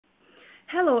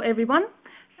Hello everyone.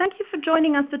 Thank you for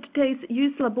joining us for today's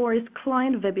Ius Laboris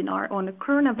client webinar on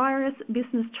coronavirus,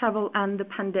 business travel and the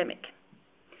pandemic.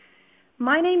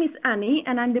 My name is Annie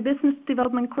and I'm the Business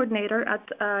Development Coordinator at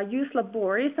Ius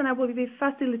Laboris, and I will be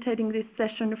facilitating this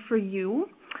session for you.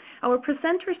 Our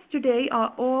presenters today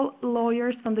are all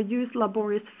lawyers from the Ius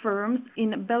Laboris firms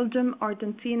in Belgium,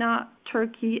 Argentina,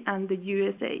 Turkey and the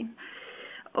USA.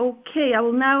 Okay, I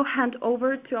will now hand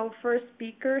over to our first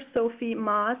speaker, Sophie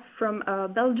Maas from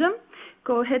Belgium.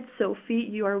 Go ahead, Sophie.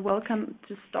 You are welcome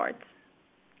to start.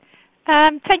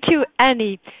 Thank you,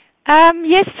 Annie.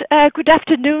 Yes, good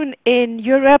afternoon in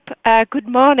Europe. Good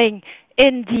morning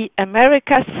in the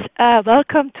Americas.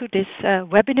 Welcome to this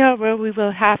webinar where we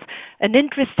will have an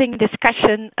interesting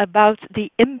discussion about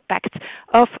the impact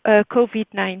of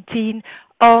COVID-19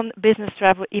 on business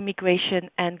travel, immigration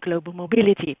and global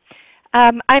mobility.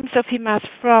 I'm Sophie Maas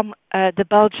from the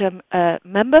Belgium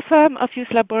member firm of Ius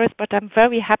Laboris, but I'm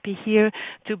very happy here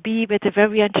to be with a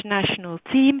very international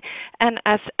team. And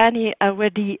as Annie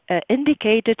already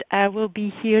indicated, I will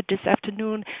be here this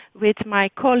afternoon with my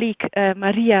colleague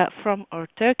Maria from our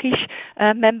Turkish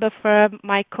member firm,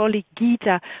 my colleague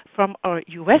Gita from our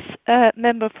US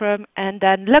member firm, and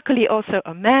then luckily also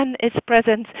a man is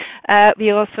present.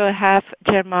 We also have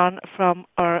German from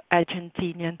our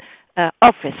Argentinian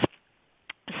office.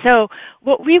 So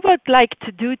what we would like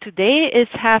to do today is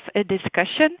have a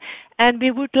discussion, and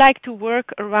we would like to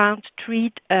work around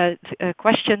three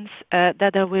questions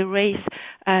that I will raise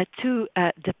to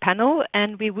the panel.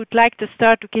 And we would like to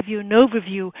start to give you an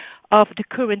overview of the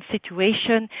current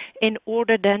situation in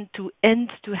order then to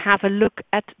have a look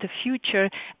at the future,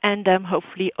 and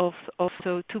hopefully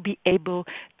also to be able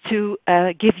to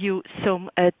give you some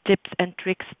tips and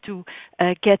tricks to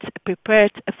get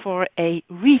prepared for a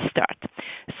restart.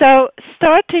 So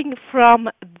starting from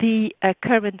the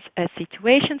current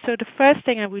situation, so the first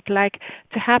thing I would like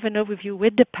to have an overview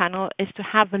with the panel is to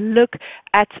have a look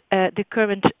at the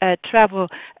current travel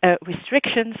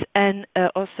restrictions, and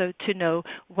also to know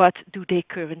what do they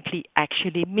currently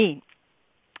actually mean.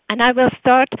 And I will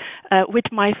start with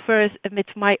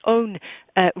my own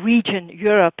region,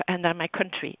 Europe, and then my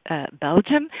country,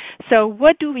 Belgium. So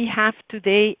what do we have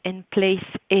today in place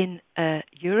in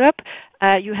Europe?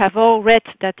 You have all read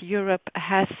that Europe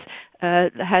has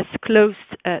closed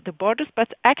the borders, but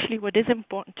actually what is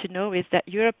important to know is that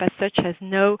Europe as such has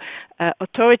no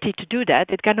authority to do that.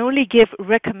 It can only give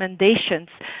recommendations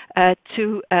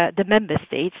to the member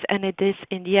states, and it is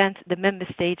in the end the member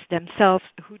states themselves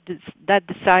who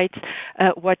decides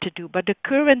what to do. But the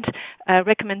current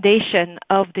recommendation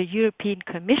of the European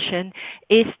Commission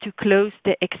is to close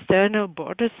the external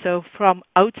borders, so from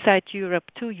outside Europe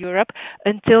to Europe,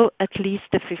 until at least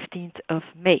the 15th of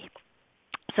May.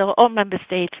 So all member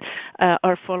states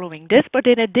are following this, but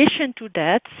in addition to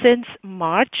that, since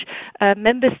March,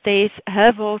 member states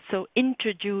have also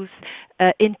introduced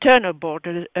internal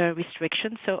border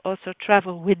restrictions, so also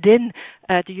travel within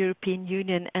the European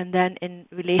Union, and then in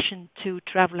relation to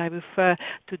travel I refer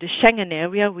to the Schengen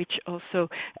area, which also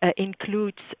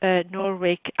includes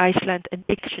Norway, Iceland and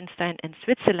Liechtenstein and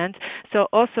Switzerland. So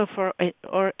also for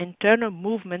our internal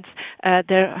movements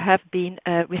there have been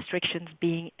restrictions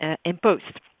being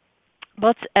imposed.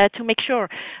 But to make sure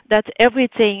that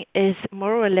everything is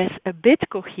more or less a bit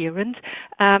coherent,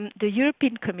 the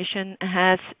European Commission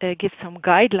has given some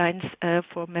guidelines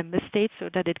for member states so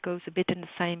that it goes a bit in the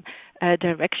same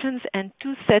directions. And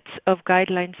two sets of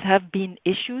guidelines have been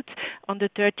issued on the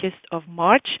 30th of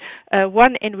March.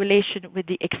 One in relation with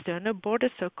the external border,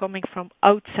 so coming from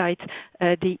outside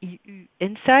the EU,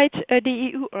 inside the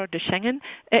EU or the Schengen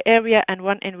area, and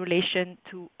one in relation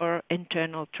to our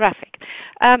internal traffic.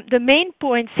 The main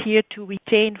points here to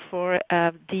retain for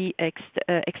the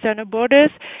external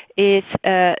borders is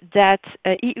that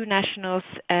EU nationals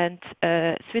and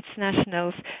Swiss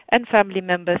nationals and family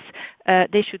members,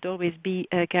 they should always be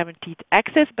guaranteed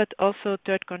access, but also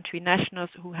third country nationals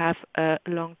who have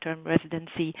long-term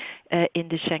residency in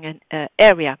the Schengen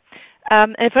area.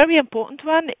 A very important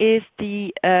one is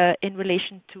the in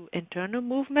relation to internal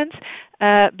movements,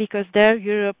 because there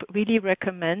Europe really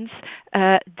recommends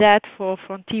that for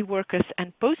frontier workers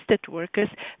and posted workers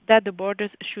that the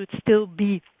borders should still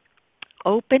be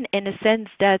open, in a sense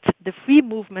that the free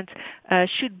movement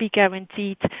should be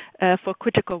guaranteed for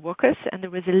critical workers, and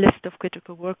there is a list of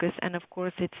critical workers, and of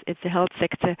course it's the health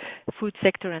sector, food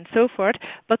sector and so forth,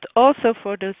 but also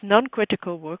for those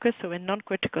non-critical workers, so in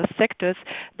non-critical sectors,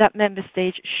 that member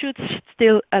states should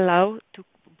still allow to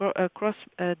across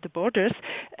the borders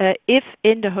if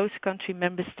in the host country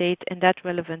member state in that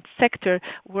relevant sector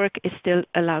work is still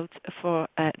allowed for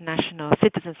national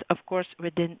citizens, of course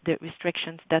within the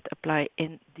restrictions that apply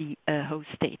in the host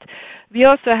state. We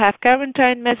also have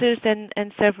quarantine measures in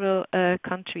several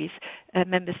countries,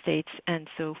 member states and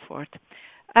so forth.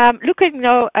 Looking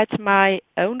now at my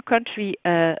own country,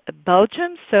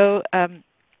 Belgium, so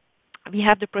we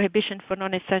have the prohibition for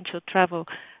non-essential travel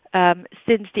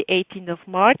since the 18th of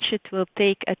March. It will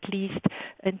take at least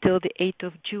until the 8th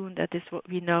of June. That is what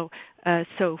we know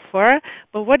so far.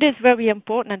 But what is very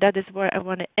important, and that is where I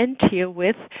want to end here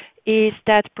with, is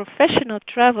that professional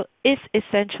travel is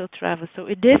essential travel. So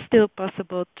it is still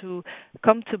possible to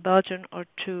come to Belgium or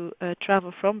to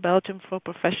travel from Belgium for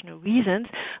professional reasons,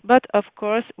 but of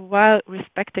course while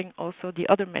respecting also the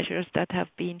other measures that have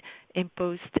been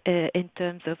imposed in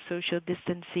terms of social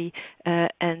distancing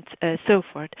and so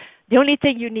forth. The only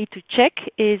thing you need to check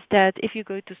is that if you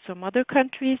go to some other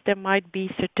countries, there might be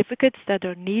certificates that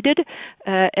are needed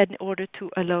in order to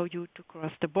allow you to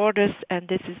cross the borders, and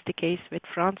this is the case with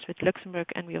France, with Luxembourg,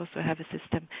 and we also have a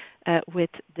system with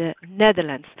the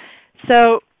Netherlands.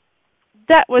 So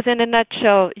that was in a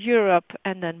nutshell Europe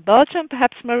and then Belgium.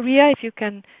 Perhaps Maria, if you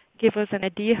can give us an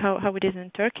idea how it is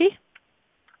in Turkey.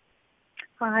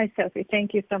 Hi, Sophie.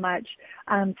 Thank you so much.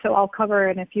 So I'll cover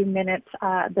in a few minutes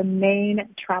the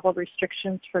main travel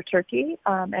restrictions for Turkey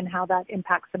and how that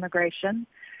impacts immigration.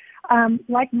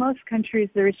 Like most countries,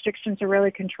 the restrictions are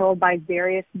really controlled by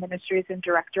various ministries and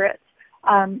directorates.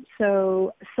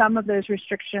 So some of those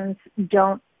restrictions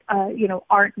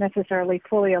aren't necessarily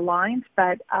fully aligned,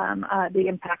 but the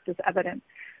impact is evident.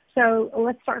 So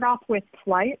let's start off with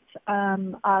flights.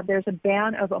 There's a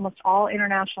ban of almost all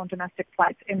international and domestic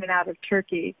flights in and out of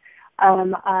Turkey.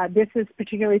 This is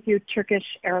particularly through Turkish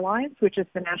Airlines, which is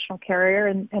the national carrier.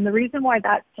 And the reason why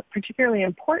that's particularly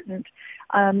important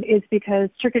is because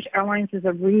Turkish Airlines is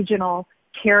a regional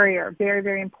carrier, very,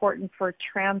 very important for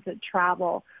transit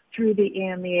travel through the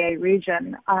EMEA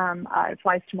region. It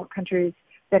flies to more countries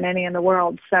than any in the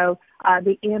world. So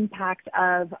the impact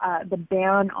of the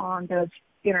ban on those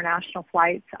international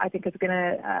flights, I think, is going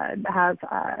to have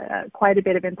quite a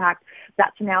bit of impact.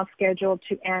 That's now scheduled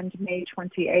to end May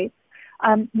 28th.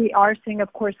 We are seeing,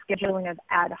 of course, scheduling of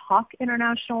ad hoc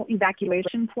international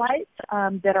evacuation flights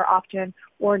that are often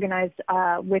organized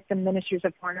with the ministries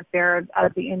of foreign affairs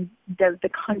of the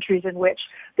countries in which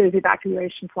those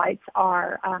evacuation flights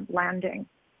are landing.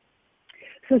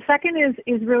 So second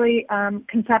is really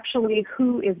conceptually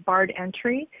who is barred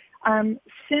entry.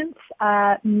 Since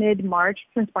mid-March,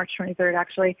 since March 23rd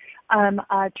actually,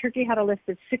 Turkey had a list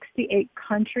of 68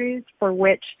 countries for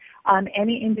which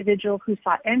any individual who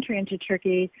sought entry into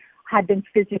Turkey had been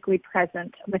physically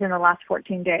present within the last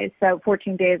 14 days. So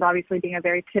 14 days obviously being a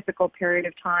very typical period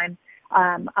of time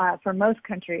for most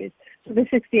countries. So the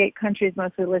 68 countries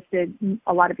mostly listed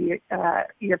a lot of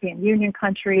European Union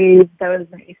countries, those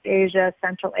in East Asia,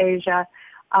 Central Asia.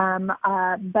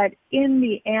 But in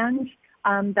the end,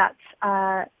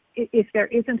 if there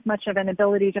isn't much of an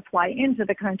ability to fly into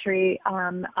the country,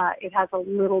 it has a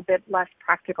little bit less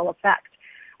practical effect.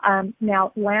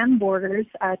 Now, land borders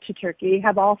to Turkey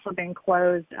have also been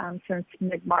closed since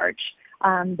mid-March.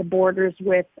 The borders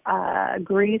with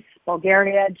Greece,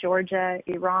 Bulgaria, Georgia,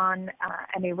 Iran,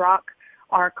 and Iraq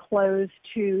are closed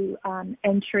to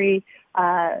entry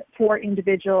for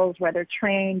individuals, whether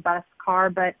train, bus, car,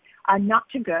 but not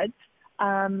to goods.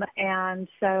 And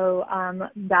so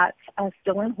that's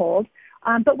still on hold.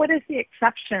 But what is the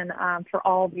exception for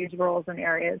all these rules and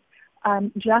areas?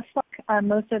 Just like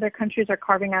most other countries are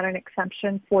carving out an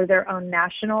exception for their own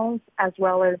nationals, as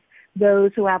well as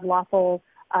those who have lawful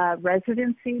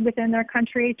residency within their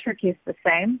country, Turkey is the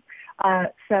same.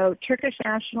 So Turkish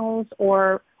nationals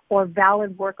or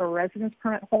valid work or residence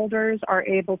permit holders are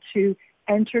able to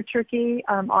enter Turkey.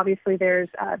 Obviously, there's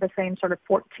the same sort of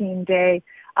 14-day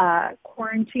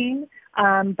quarantine,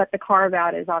 but the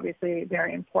carve-out is obviously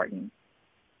very important.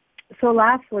 So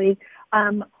lastly,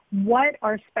 what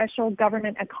are special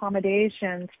government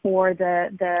accommodations for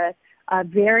the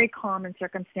very common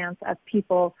circumstance of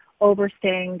people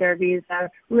overstaying their visa,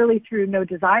 really through no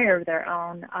desire of their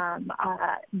own,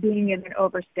 being in an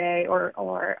overstay or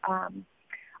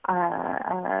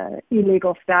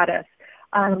illegal status?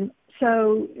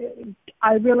 So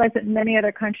I realize that many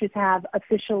other countries have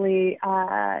officially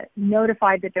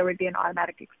notified that there would be an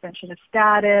automatic extension of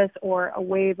status or a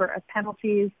waiver of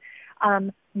penalties.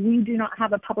 We do not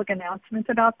have a public announcement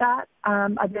about that,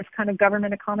 of this kind of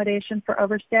government accommodation for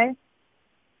overstay.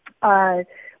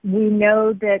 We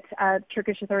know that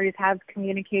Turkish authorities have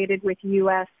communicated with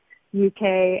U.S.,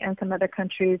 UK, and some other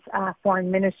countries'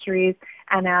 foreign ministries,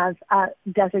 and have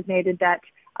designated that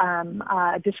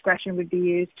discretion would be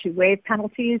used to waive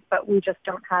penalties, but we just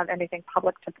don't have anything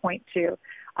public to point to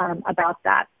about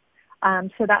that.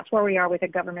 So that's where we are with a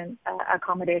government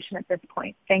accommodation at this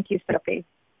point. Thank you, Sophie.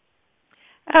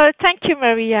 Thank you,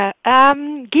 Maria.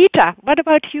 Geeta, what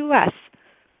about US?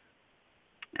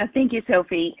 Thank you,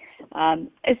 Sophie.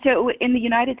 So in the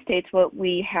United States, what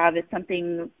we have is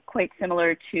something quite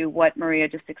similar to what Maria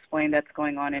just explained that's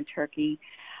going on in Turkey.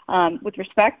 With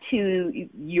respect to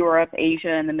Europe, Asia,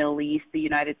 and the Middle East, the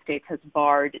United States has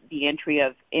barred the entry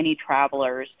of any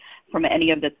travelers from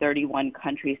any of the 31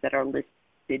 countries that are listed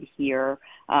here.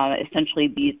 Essentially,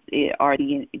 these are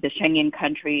the Schengen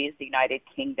countries, the United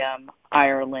Kingdom,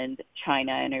 Ireland,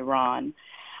 China, and Iran.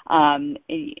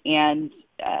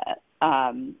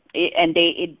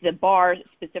 The bar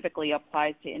specifically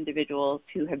applies to individuals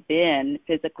who have been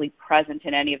physically present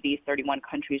in any of these 31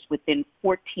 countries within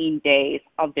 14 days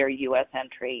of their U.S.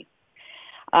 entry.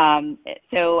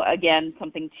 So again,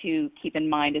 something to keep in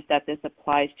mind is that this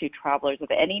applies to travelers of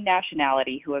any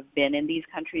nationality who have been in these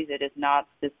countries. It is not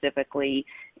specifically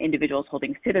individuals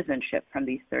holding citizenship from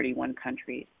these 31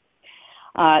 countries.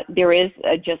 There is,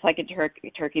 just like in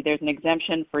Turkey, there's an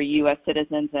exemption for U.S.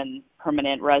 citizens and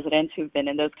permanent residents who've been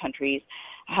in those countries.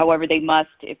 However, they must,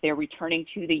 if they're returning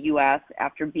to the U.S.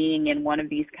 after being in one of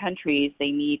these countries,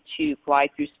 they need to fly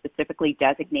through specifically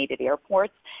designated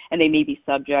airports, and they may be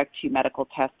subject to medical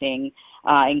testing,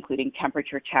 including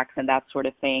temperature checks and that sort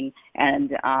of thing,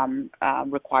 and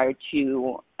required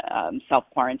to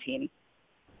self-quarantine.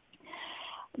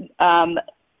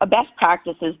 A best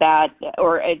practice is that,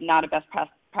 or not a best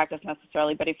practice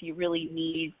necessarily, but if you really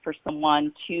need for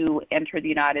someone to enter the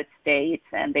United States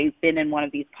and they've been in one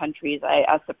of these countries,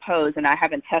 I suppose, and I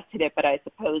haven't tested it, but I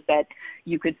suppose that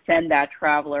you could send that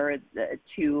traveler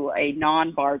to a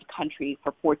non-barred country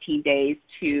for 14 days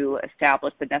to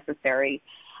establish the necessary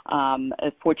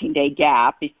 14-day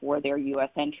gap before their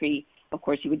U.S. entry. Of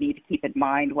course, you would need to keep in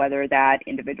mind whether that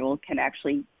individual can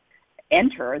actually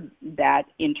enter that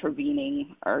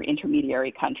intervening or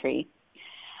intermediary country.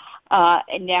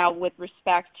 And now with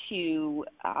respect to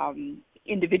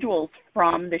individuals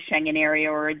from the Schengen area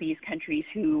or these countries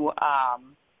who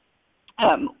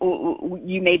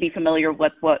you may be familiar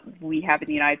with what we have in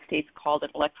the United States called an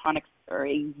electronic or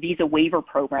a visa waiver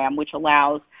program, which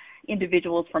allows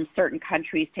individuals from certain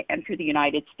countries to enter the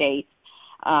United States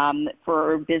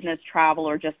for business travel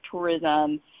or just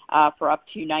tourism for up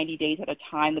to 90 days at a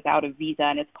time without a visa,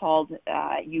 and it's called,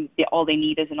 all they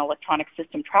need is an electronic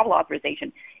system travel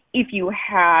authorization. If you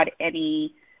had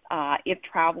any, if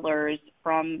travelers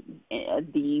from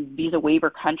the visa waiver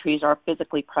countries are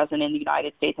physically present in the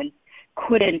United States and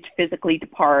couldn't physically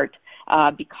depart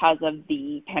because of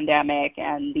the pandemic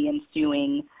and the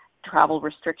ensuing travel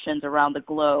restrictions around the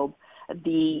globe,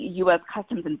 the U.S.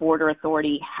 Customs and Border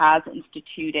Authority has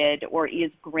instituted or is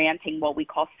granting what we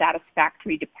call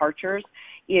satisfactory departures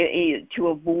to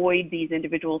avoid these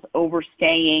individuals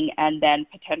overstaying and then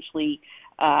potentially,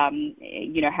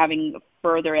 having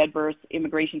further adverse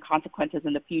immigration consequences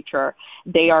in the future.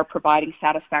 They are providing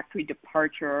satisfactory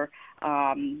departure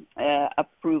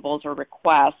approvals or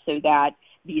requests so that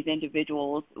these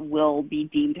individuals will be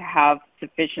deemed to have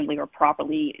sufficiently or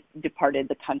properly departed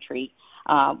the country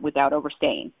without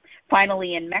overstaying.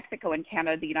 Finally, in Mexico and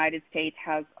Canada, the United States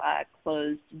has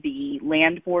closed the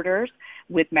land borders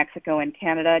with Mexico and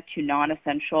Canada to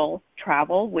non-essential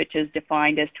travel, which is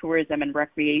defined as tourism and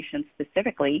recreation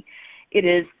specifically. It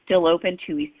is still open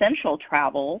to essential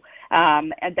travel,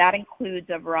 and that includes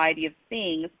a variety of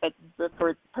things, but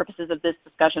for purposes of this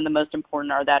discussion, the most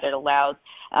important are that it allows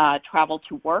travel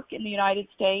to work in the United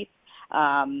States,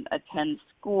 attend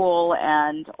school,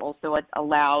 and also it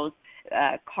allows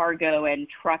cargo and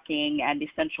trucking and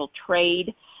essential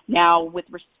trade. Now, with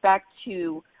respect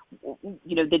to,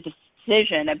 the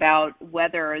decision about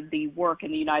whether the work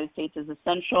in the United States is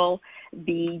essential,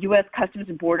 the U.S. Customs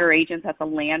and Border agents at the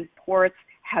land ports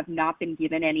have not been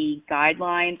given any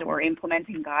guidelines or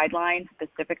implementing guidelines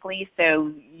specifically,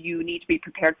 so you need to be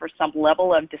prepared for some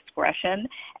level of discretion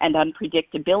and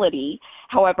unpredictability.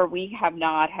 However, we have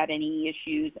not had any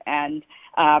issues, and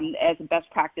as a best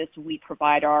practice, we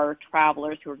provide our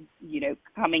travelers who are,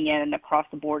 coming in across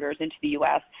the borders into the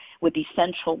U.S. with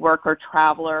essential worker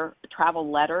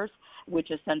travel letters,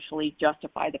 which essentially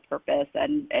justify the purpose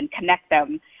and connect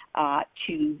them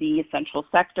to the essential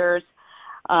sectors.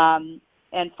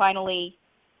 And finally,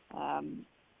 I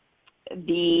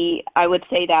would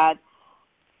say that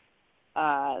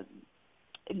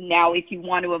Now, if you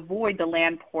want to avoid the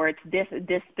land ports, this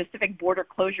specific border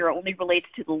closure only relates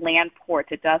to the land ports.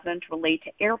 It doesn't relate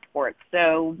to airports.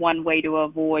 So one way to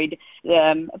avoid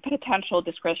a potential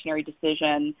discretionary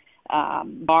decision,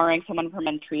 barring someone from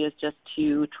entry, is just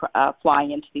to fly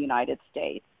into the United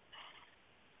States.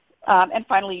 And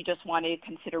finally, you just want to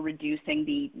consider reducing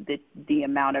the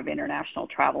amount of international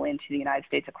travel into the United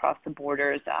States across the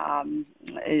borders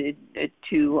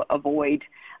to avoid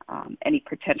any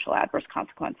potential adverse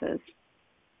consequences.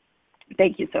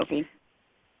 Thank you, Sophie.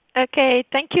 Okay,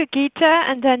 thank you, Gita.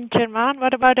 And then German,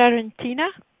 what about Argentina?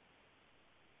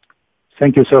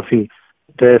 Thank you, Sophie.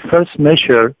 The first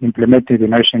measure implemented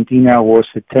in Argentina was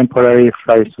a temporary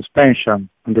flight suspension.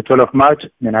 On the 12th of March,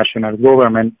 the national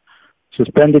government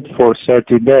suspended for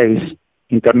 30 days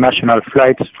international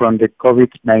flights from the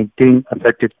COVID-19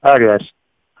 affected areas.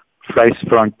 Flights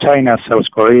from China, South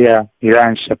Korea,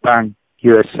 Iran, Japan,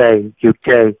 USA,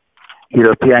 UK,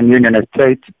 European Union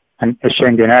states, and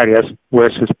Schengen areas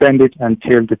were suspended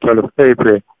until the 12th of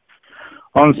April.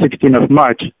 On 16th of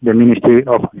March, the Ministry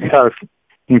of Health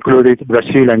included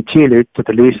Brazil and Chile to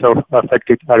the list of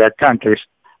affected area countries,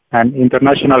 and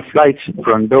international flights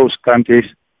from those countries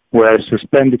were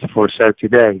suspended for 30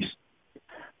 days.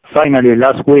 Finally,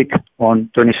 last week, on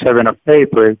 27th of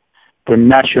April, the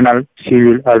National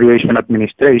Civil Aviation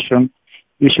Administration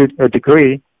issued a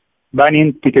decree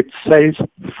banning ticket sales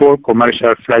for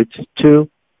commercial flights to,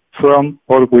 from,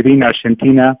 or within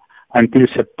Argentina until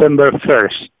September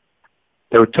 1st.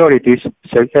 The authorities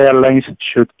said airlines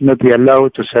should not be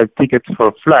allowed to sell tickets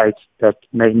for flights that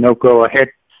may not go ahead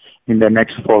in the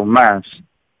next 4 months.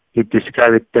 It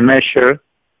described the measure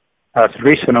as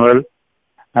reasonable,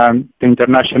 and the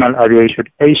International Aviation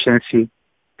Agency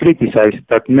criticized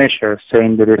that measure,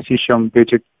 saying the decision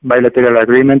breached bilateral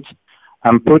agreements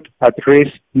and put at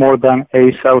risk more than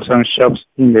 8,000 jobs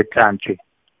in the country.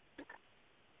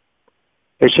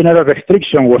 A general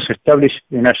restriction was established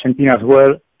in Argentina as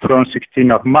well from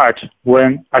 16th of March,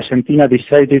 when Argentina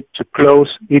decided to close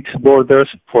its borders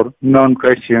for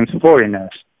non-resident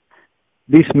foreigners.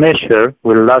 This measure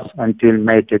will last until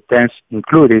May the 10th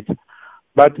included,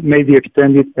 but may be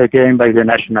extended again by the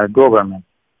national government.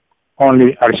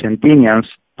 Only Argentinians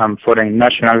and foreign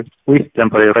nationals with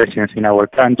temporary residence in our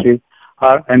country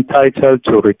are entitled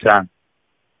to return.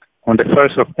 On the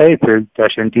 1st of April, the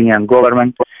Argentinian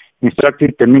government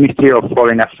instructed the Ministry of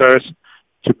Foreign Affairs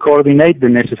to coordinate the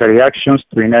necessary actions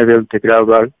to enable the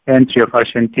gradual entry of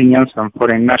Argentinians and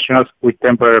foreign nationals with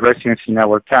temporary residence in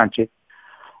our country.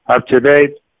 Up to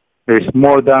date, there is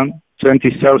more than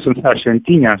 20,000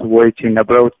 Argentinians waiting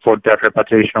abroad for their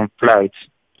repatriation flights.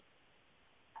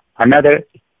 Another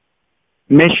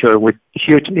measure with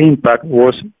huge impact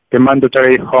was the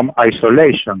mandatory home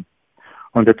isolation.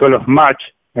 On the 12th of March,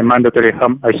 a mandatory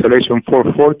home isolation for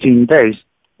 14 days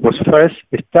was first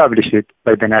established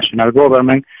by the national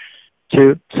government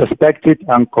to suspected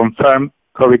and confirmed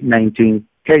COVID-19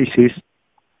 cases,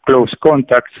 close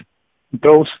contacts,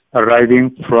 those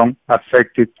arriving from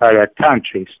affected area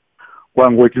countries.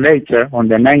 1 week later, on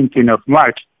the 19th of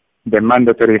March, the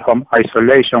mandatory home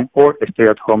isolation or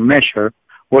stay-at-home measure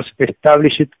was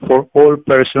established for all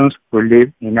persons who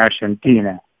live in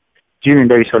Argentina. During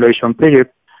the isolation period,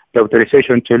 the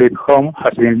authorization to leave home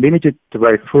has been limited to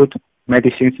buy food,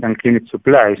 medicines, and clinic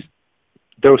supplies.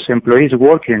 Those employees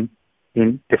working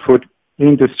in the food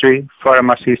industry,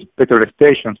 pharmacies, petrol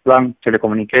stations, banks,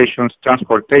 telecommunications,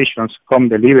 transportations, home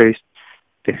deliveries,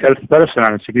 the health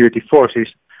personnel and security forces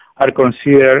are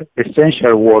considered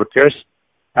essential workers,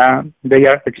 and they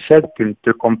are expected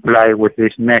to comply with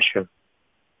this measure.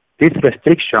 This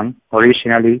restriction,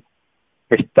 originally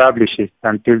established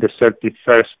until the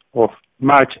 31st of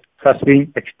March, has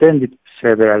been extended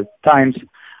several times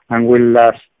and will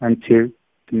last until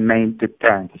May the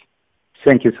 10th.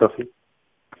 Thank you, Sophie.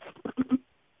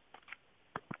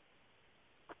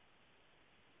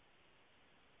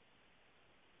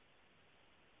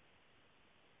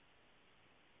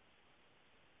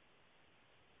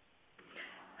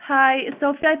 Hi,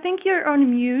 Sophie, I think you're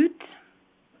on mute.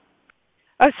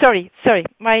 Oh, sorry. Sorry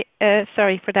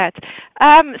for that.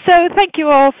 So thank you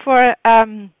all for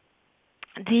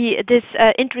this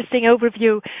interesting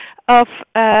overview of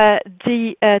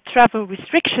the travel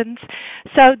restrictions.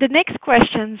 So the next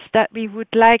questions that we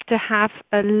would like to have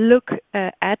a look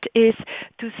at is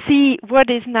to see what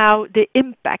is now the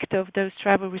impact of those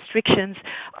travel restrictions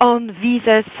on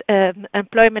visas,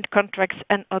 employment contracts,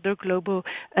 and other global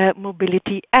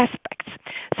mobility aspects.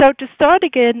 So to start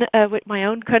again with my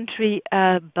own country,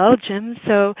 Belgium.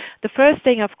 So the first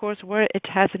thing, of course, where it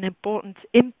has an important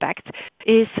impact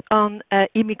is on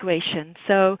immigration.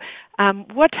 So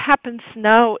what happens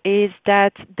now is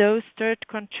that those third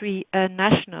country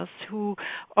nationals who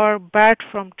are barred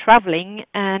from traveling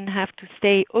and have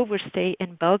to overstay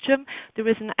in Belgium, there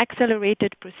is an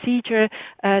accelerated procedure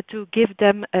to give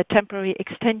them a temporary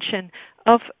extension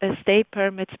of stay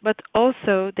permits, but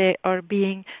also they are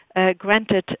being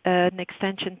granted an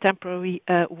extension temporary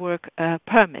work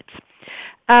permits.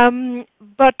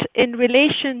 But in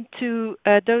relation to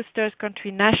those third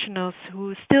country nationals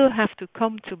who still have to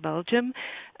come to Belgium,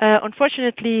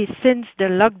 unfortunately, since the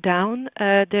lockdown,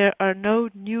 there are no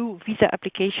new visa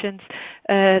applications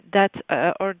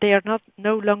or they are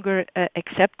no longer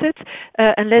accepted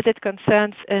unless it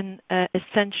concerns an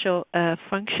essential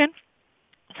function.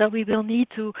 So we will need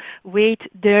to wait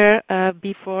there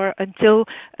until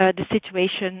the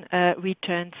situation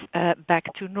returns back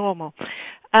to normal.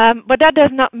 But that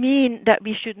does not mean that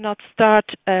we should not start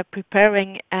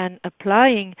preparing and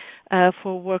applying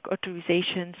for work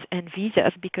authorizations and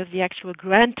visas, because the actual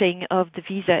granting of the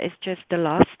visa is just the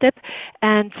last step,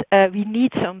 and we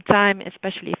need some time,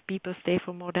 especially if people stay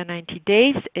for more than 90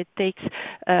 days. It takes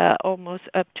almost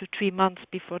up to 3 months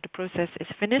before the process is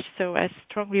finished, so I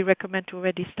strongly recommend to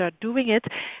already start doing it.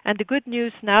 And the good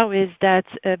news now is that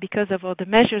because of all the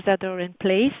measures that are in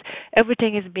place,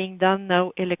 everything is being done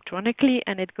now electronically,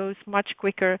 and it goes much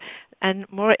quicker and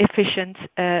more efficient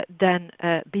than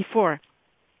before.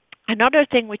 Another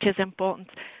thing which is important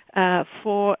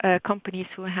for companies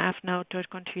who have now third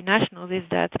country nationals is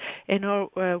that in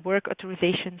our work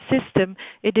authorization system,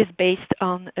 it is based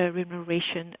on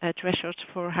remuneration thresholds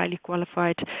for highly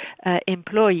qualified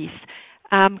employees.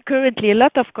 Currently, a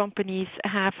lot of companies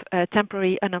have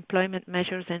temporary unemployment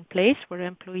measures in place where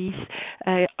employees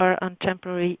are on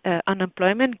temporary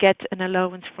unemployment, get an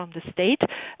allowance from the state,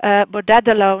 but that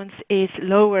allowance is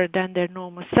lower than their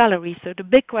normal salary. So the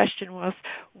big question was,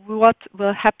 what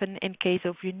will happen in case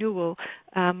of renewal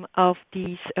of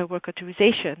these work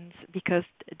authorizations, because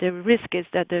the risk is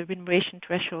that the remuneration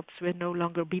thresholds will no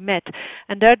longer be met.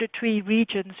 And there the 3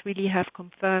 regions really have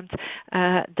confirmed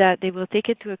that they will take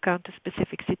into account a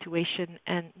specific situation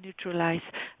and neutralize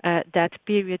that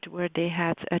period where they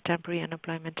had temporary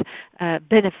unemployment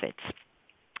benefits.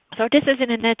 So this is in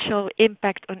a nutshell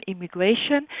impact on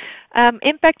immigration.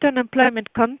 Impact on employment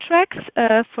contracts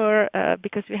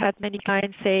because we had many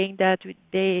clients saying that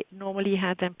they normally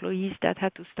had employees that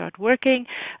had to start working,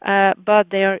 but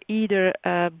they are either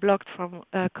blocked from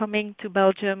coming to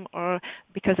Belgium or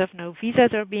because of no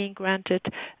visas are being granted.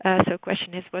 So the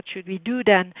question is, what should we do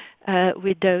then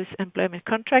with those employment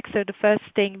contracts? So the first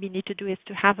thing we need to do is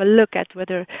to have a look at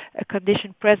whether a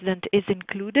condition precedent is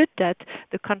included, that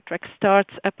the contract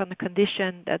starts up on the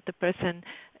condition that the person,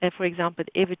 for example,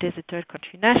 if it is a third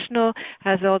country national,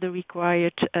 has all the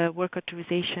required work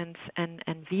authorizations and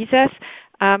visas.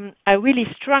 I really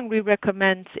strongly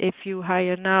recommend, if you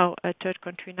hire now a third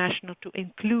country national, to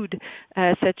include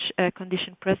such a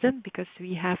condition precedent, because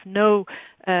we have no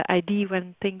idea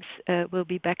when things will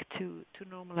be back to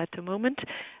normal at the moment.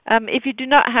 If you do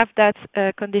not have that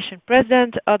condition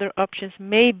precedent, other options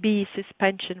may be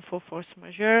suspension for force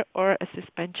majeure or a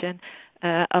suspension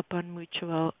upon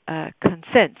mutual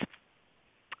consent.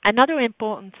 Another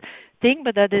important thing,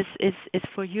 but that is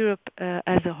for Europe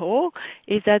as a whole,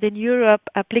 is that in Europe,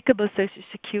 applicable Social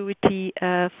Security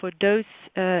for those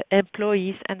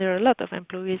employees, and there are a lot of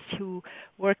employees who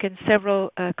work in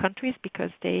several countries,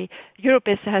 because Europe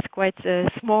has quite a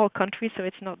small country, so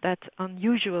it's not that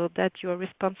unusual that you're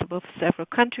responsible for several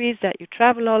countries, that you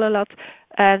travel all a lot,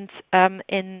 and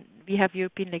we have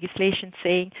European legislation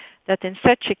saying that in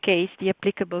such a case, the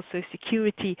applicable Social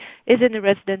Security is in a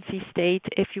residency state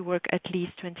if you work at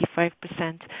least 25%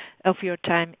 of your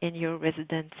time in your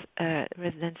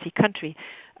residency country.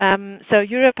 So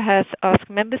Europe has asked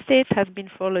member states, has been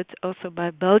followed also by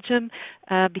Belgium,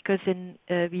 because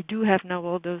we do have now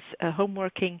all those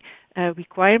homeworking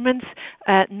requirements,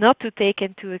 not to take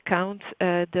into account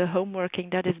the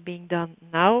homeworking that is being done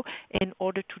now in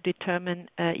order to determine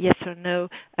yes or no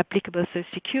applicable Social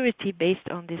Security based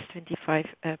on this 25%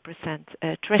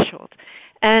 threshold.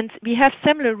 And we have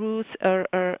similar rules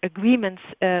or agreements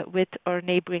with our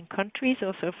neighboring countries,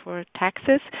 also for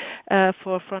taxes,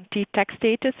 for frontier tax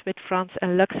status with France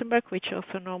and Luxembourg, which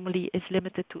also normally is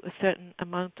limited to a certain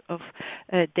amount of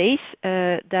days,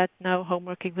 that now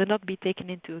homeworking will not be taken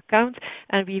into account.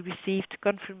 And we received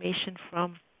confirmation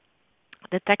from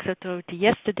the tax authority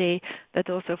yesterday that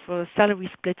also for salary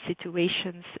split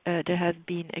situations there has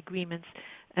been agreements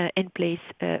in place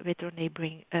with our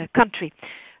neighboring country.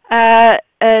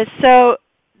 So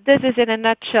this is in a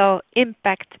nutshell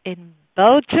impact in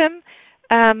Belgium.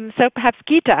 So perhaps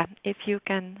Gita, if you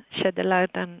can shed the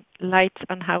light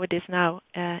on how it is now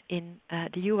in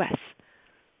the U.S.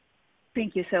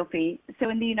 Thank you, Sophie. So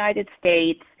in the United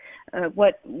States,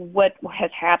 what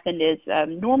has happened is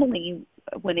normally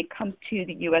when it comes to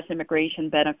the U.S. immigration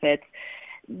benefits,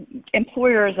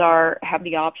 employers have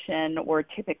the option, or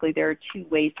typically there are two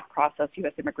ways to process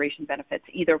U.S. immigration benefits,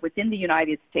 either within the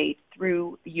United States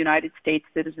through the United States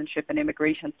Citizenship and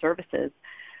Immigration Services,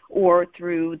 or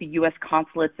through the U.S.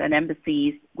 consulates and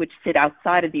embassies, which sit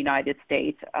outside of the United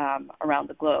States around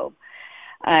the globe.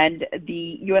 And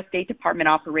the U.S. State Department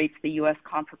operates the U.S.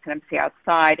 consulates and embassy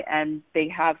outside, and they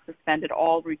have suspended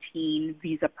all routine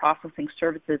visa processing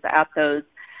services at those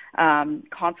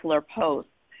consular posts.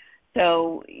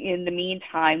 So in the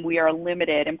meantime,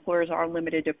 employers are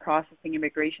limited to processing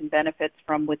immigration benefits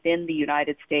from within the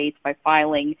United States by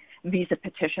filing visa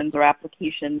petitions or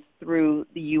applications through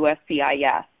the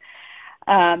USCIS.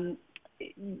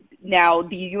 Now,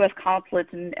 the U.S.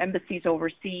 consulates and embassies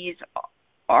overseas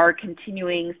are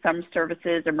continuing some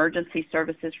services, emergency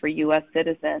services for U.S.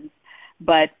 citizens,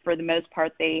 but for the most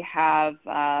part, they have,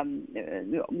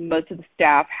 most of the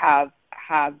staff have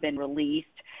been released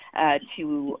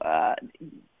to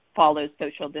follow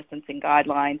social distancing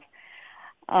guidelines.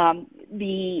 Now,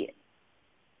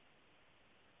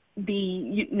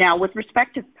 with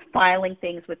respect to filing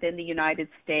things within the United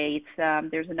States,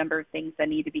 there's a number of things that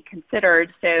need to be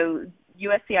considered. So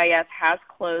USCIS has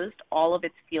closed all of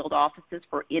its field offices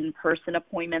for in-person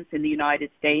appointments in the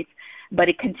United States, but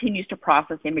it continues to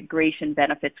process immigration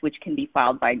benefits, which can be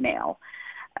filed by mail.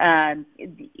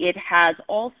 It has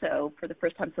also, for the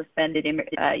first time, suspended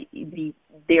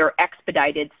their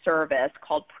expedited service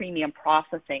called premium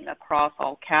processing across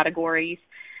all categories.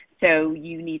 So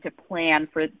you need to plan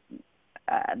for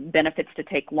benefits to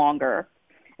take longer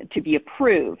to be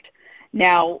approved.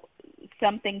 Now,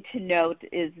 something to note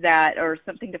is that, or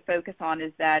something to focus on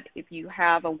is that if you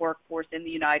have a workforce in the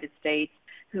United States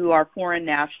who are foreign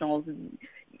nationals,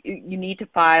 you need to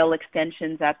file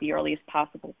extensions at the earliest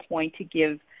possible point to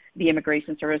give the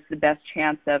Immigration Service the best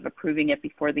chance of approving it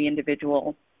before the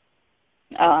individual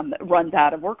runs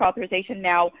out of work authorization.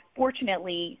 Now,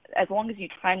 fortunately, as long as you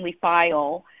timely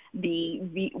file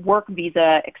the work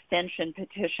visa extension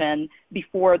petition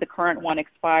before the current one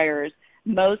expires,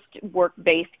 most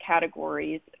work-based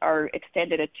categories are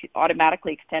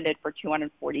automatically extended for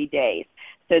 240 days.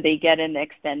 So they get an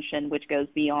extension which goes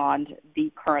beyond the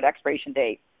current expiration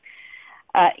date.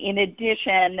 In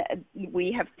addition,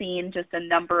 we have seen just a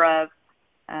number of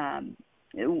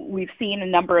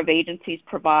agencies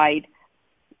provide,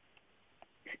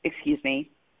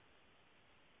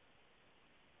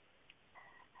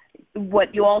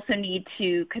 What you also need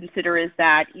to consider is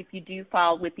that if you do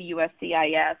file with the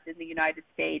USCIS in the United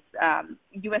States,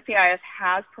 USCIS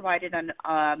has provided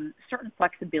certain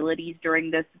flexibilities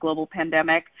during this global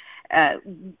pandemic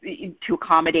to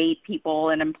accommodate people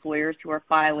and employers who are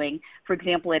filing. For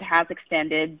example, it has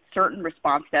extended certain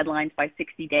response deadlines by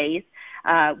 60 days,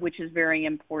 which is very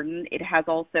important. It has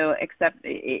also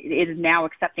it is now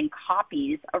accepting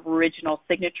copies of original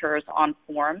signatures on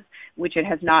forms, which it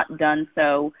has not done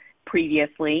so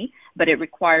previously, but it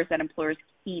requires that employers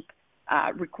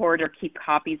record or keep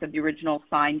copies of the original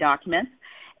signed documents.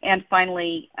 And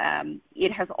finally,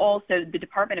 the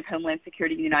Department of Homeland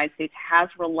Security in the United States has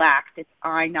relaxed its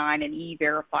I-9 and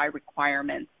E-Verify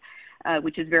requirements,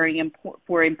 which is very important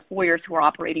for employers who are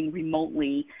operating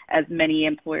remotely, as many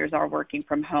employers are working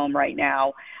from home right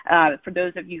now. For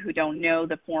those of you who don't know,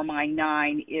 the Form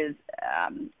I-9 is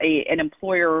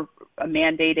a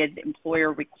mandated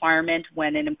employer requirement.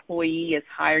 When an employee is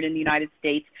hired in the United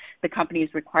States, the company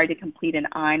is required to complete an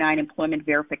I-9 employment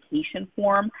verification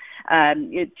form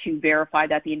to verify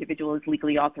that the individual is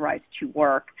legally authorized to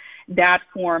work. That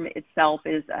form itself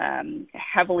is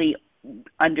heavily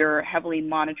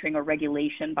monitoring or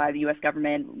regulation by the U.S.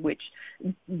 government, which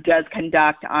does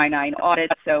conduct I-9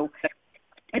 audits. So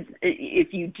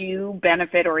if you do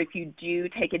benefit or if you do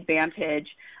take advantage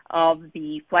of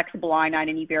the flexible I-9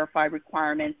 and E-Verify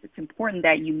requirements, it's important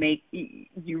that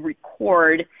you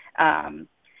record that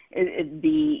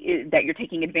you're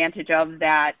taking advantage of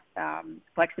that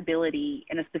flexibility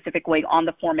in a specific way on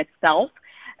the form itself.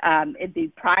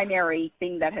 The primary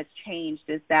thing that has changed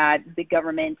is that the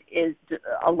government is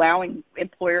allowing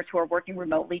employers who are working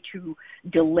remotely to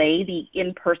delay the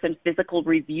in-person physical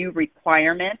review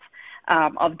requirement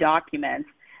of documents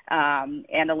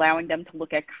and allowing them to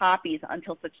look at copies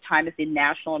until such time as the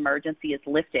national emergency is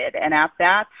lifted. And at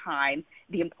that time,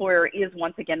 the employer is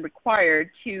once again required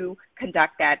to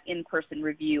conduct that in-person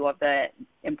review of the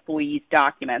employee's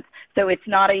documents. So it's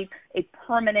not a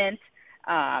permanent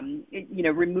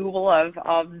removal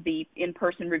of the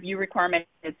in-person review requirement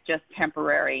is just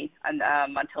temporary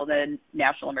until the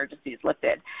national emergency is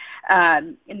lifted.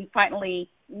 And finally,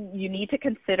 you need to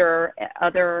consider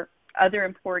other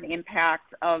important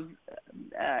impacts of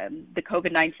the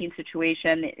COVID-19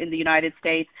 situation in the United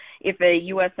States. If a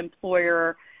U.S.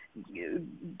 employer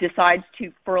decides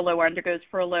to furlough or undergoes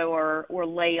furlough or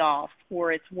layoff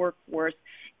for its workforce,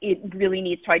 it really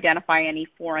needs to identify any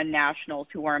foreign nationals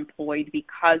who are employed,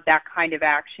 because that kind of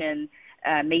action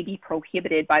may be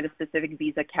prohibited by the specific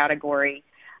visa category.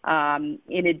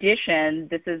 In addition,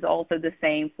 this is also the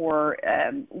same for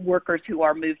workers who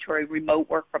are moved to a remote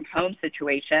work from home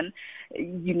situation.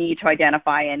 You need to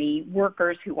identify any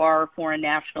workers who are foreign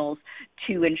nationals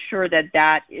to ensure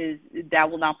that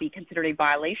will not be considered a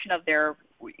violation of their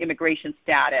immigration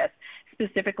status.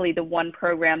 Specifically, the one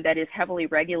program that is heavily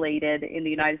regulated in the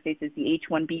United States is the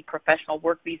H-1B professional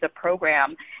work visa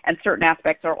program, and certain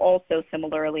aspects are also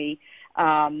similarly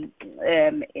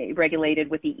regulated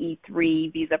with the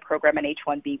E3 visa program and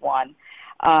H-1B1.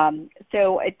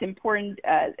 So it's important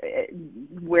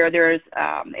where there's,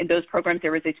 in those programs,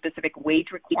 there is a specific wage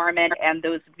requirement, and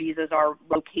those visas are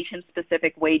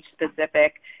location-specific,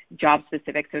 wage-specific,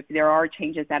 job-specific. So if there are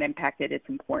changes that impact it, it's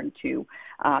important to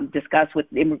discuss with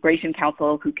the Immigration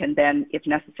Council, who can then, if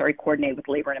necessary, coordinate with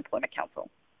Labor and Employment Council.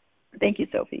 Thank you,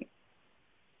 Sophie.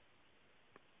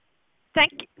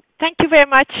 Thank you very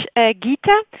much,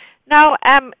 Gita. Now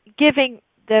I'm giving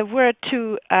the word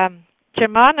to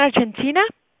German, Argentina.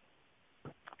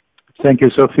 Thank you,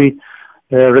 Sophie.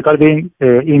 Regarding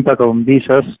impact on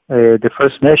visas, the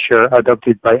first measure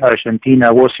adopted by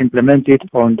Argentina was implemented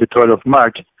on the 12th of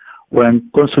March, when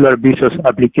consular visas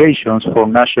applications for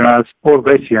nationals or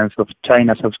residents of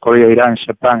China, South Korea, Iran,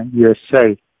 Japan,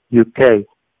 USA, UK,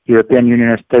 European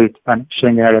Union states, and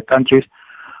Schengen area countries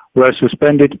were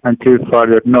suspended until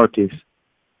further notice.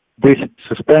 This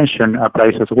suspension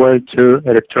applies as well to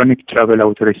electronic travel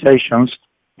authorizations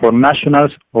for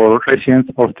nationals or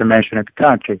residents of the mentioned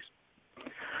countries.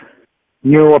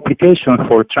 New applications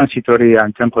for transitory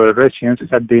and temporary residents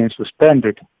have been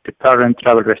suspended. The current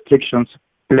travel restrictions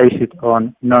placed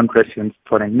on non-resident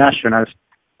foreign nationals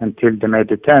until May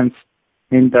the 10th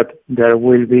mean that there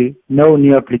will be no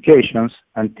new applications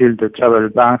until the travel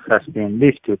ban has been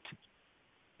lifted.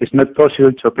 It's not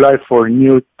possible to apply for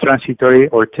new transitory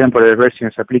or temporary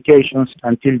residence applications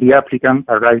until the applicant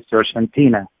arrives to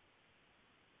Argentina.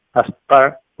 As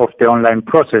part of the online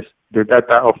process, the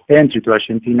data of entry to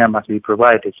Argentina must be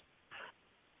provided.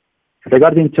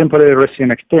 Regarding temporary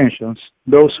residence extensions,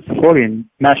 those foreign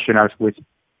nationals with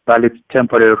valid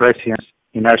temporary residence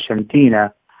in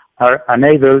Argentina are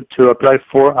unable to apply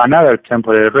for another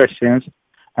temporary residence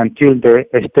until the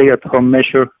stay-at-home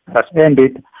measure has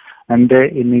ended and the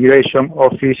immigration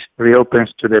office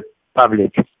reopens to the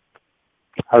public.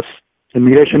 As the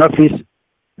immigration office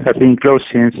has been closed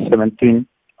since 17th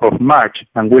of March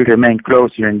and will remain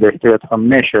closed during the stay-at-home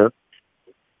measure,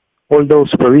 all those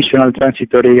provisional,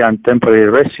 transitory, and temporary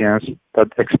residents that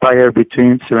expire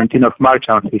between 17th of March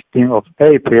and 15th of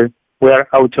April were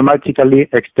automatically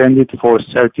extended for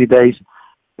 30 days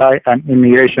by an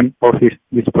immigration office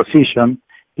disposition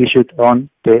issued on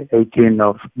the 18th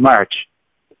of March.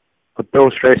 But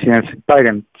those residents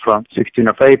expiring from 16th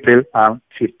of April and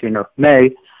 15th of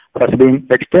May has been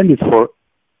extended for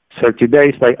 30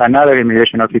 days by another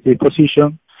immigration office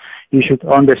disposition issued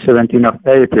on the 17th of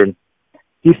April.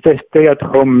 If the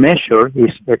stay-at-home measure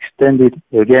is extended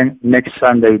again next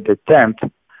Sunday, the 10th,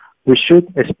 we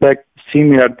should expect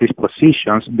similar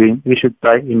dispositions being issued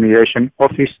by immigration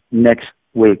office next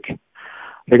week.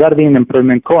 Regarding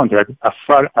employment contract, as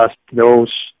far as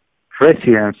those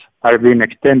residents are being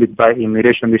extended by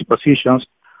immigration dispositions,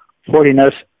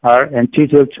 foreigners are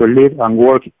entitled to live and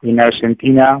work in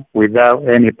Argentina without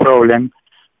any problem,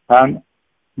 and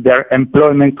their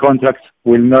employment contracts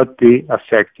will not be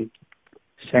affected.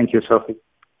 Thank you, Sophie.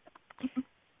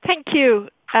 Thank you.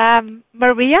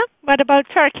 Maria, what about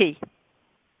Turkey?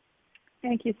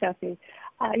 Thank you, Sophie.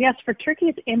 Yes, for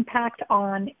Turkey's impact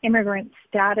on immigrant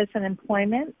status and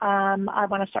employment, I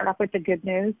want to start off with the good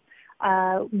news.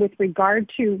 With regard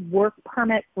to work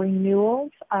permit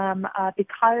renewals,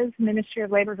 because Ministry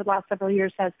of Labor for the last several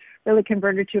years has really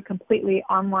converted to a completely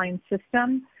online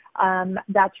system,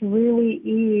 that's really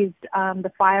eased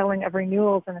the filing of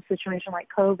renewals in a situation like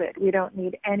COVID. We don't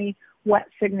need any wet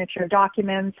signature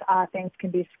documents. Things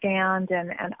can be scanned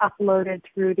and uploaded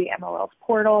through the MOL's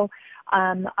portal.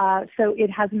 So it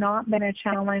has not been a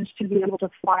challenge to be able to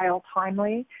file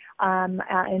timely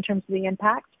in terms of the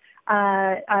impact.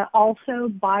 Also,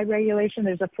 by regulation,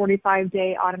 there's a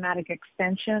 45-day automatic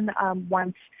extension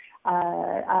once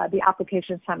the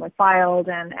application time when filed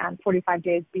and 45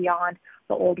 days beyond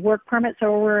the old work permit.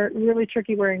 So we're really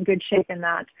tricky. We're in good shape in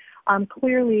that.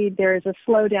 Clearly, there's a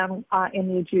slowdown in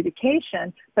the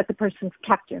adjudication, but the person's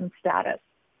kept in status.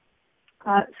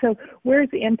 So where's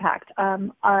the impact?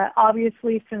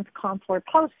 Obviously, since consular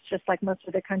posts, just like most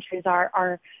of the countries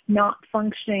are not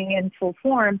functioning in full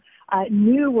form,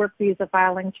 new work visa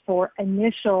filings for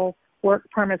initial work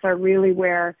permits are really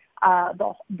where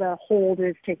the hold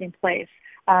is taking place.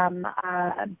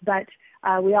 But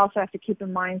we also have to keep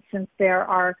in mind, since there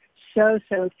are so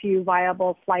few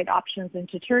viable flight options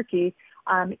into Turkey,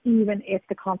 even if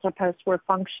the consular posts were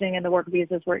functioning and the work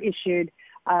visas were issued,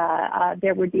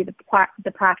 there would be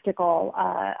the practical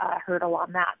hurdle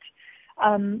on that.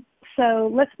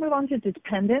 So let's move on to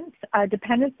dependents.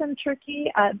 Dependents in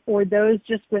Turkey, or those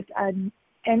just with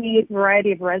any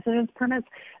variety of residence permits,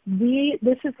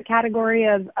 this is the category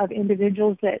of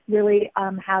individuals that really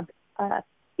have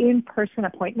in-person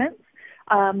appointments,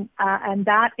 and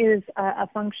that is a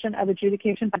function of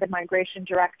adjudication by the Migration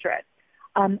Directorate.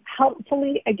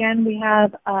 Helpfully, again, we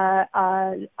have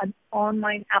an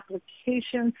online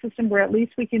application system where at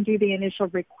least we can do the initial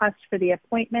request for the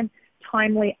appointment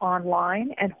timely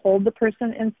online and hold the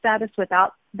person in status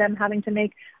without them having to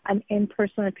make an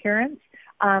in-person appearance.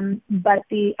 But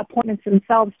the appointments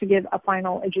themselves to give a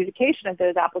final adjudication of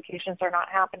those applications are not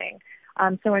happening.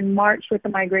 So in March, with the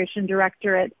Migration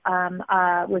Directorate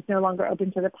was no longer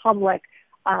open to the public,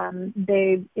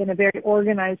 they, in a very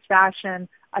organized fashion,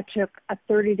 took a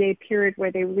 30-day period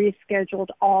where they rescheduled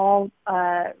all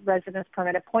residence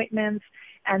permit appointments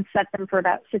and set them for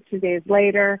about 60 days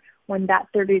later. When that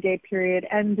 30-day period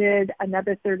ended,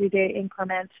 another 30-day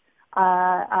increment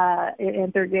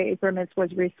in 30-day increments was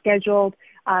rescheduled.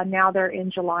 Now they're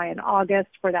in July and August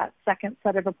for that second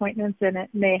set of appointments, and it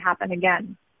may happen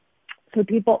again. So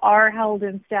people are held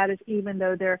in status even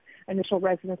though their initial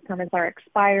residence permits are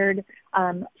expired.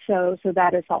 So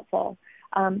that is helpful.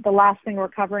 The last thing we're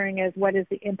covering is what is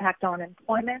the impact on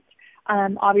employment.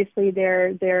 Obviously,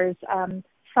 there's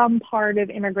some part of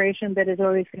immigration that is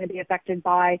always going to be affected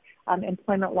by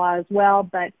employment law as well,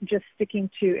 but just sticking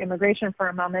to immigration for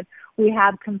a moment, we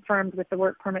have confirmed with the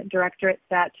Work Permit Directorate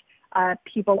that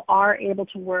people are able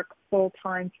to work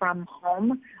full-time from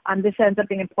home. This ends up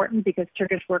being important because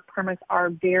Turkish work permits are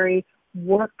very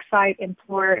worksite,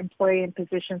 employer, employee, and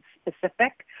position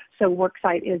specific. So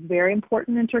worksite is very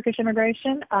important in Turkish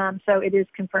immigration. So it is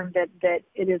confirmed that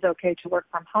it is okay to work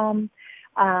from home.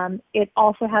 It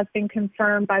also has been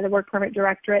confirmed by the Work Permit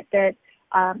Directorate that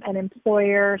an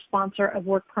employer sponsor of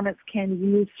work permits can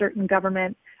use certain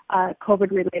government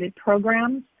COVID-related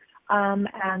programs.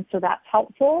 And so that's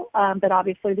helpful, but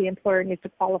obviously the employer needs to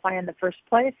qualify in the first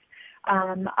place.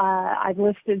 I've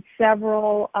listed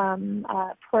several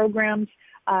programs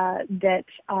that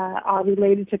are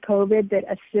related to COVID that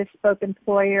assist both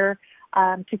employer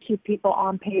to keep people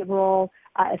on payroll,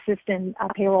 assist in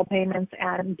payroll payments,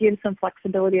 and give some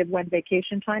flexibility of when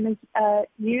vacation time is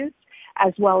used,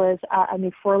 as well as a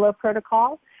new furlough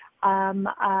protocol.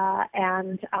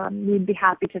 We'd be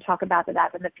happy to talk about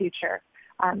that in the future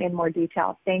in more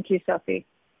detail. Thank you, Sophie.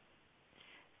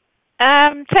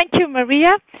 Thank you,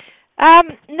 Maria.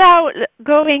 Now,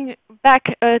 going back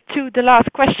to the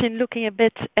last question, looking a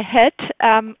bit ahead,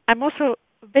 I'm also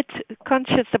a bit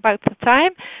conscious about the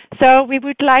time, so we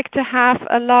would like to have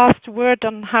a last word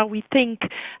on how we think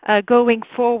going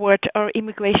forward our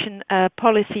immigration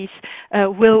policies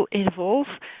will evolve.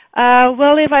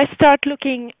 Well, if I start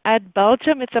looking at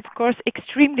Belgium, it's of course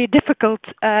extremely difficult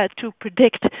to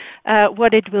predict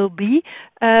what it will be,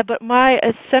 but my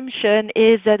assumption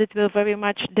is that it will very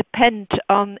much depend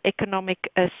on economic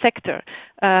sector,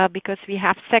 because we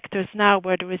have sectors now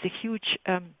where there is a huge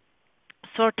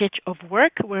shortage of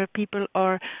work, where people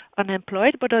are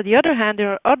unemployed, but on the other hand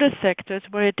there are other sectors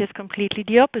where it is completely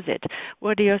the opposite,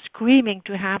 where they are screaming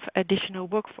to have additional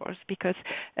workforce because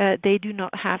they do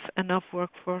not have enough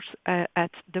workforce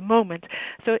at the moment.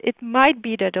 So it might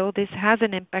be that all this has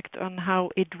an impact on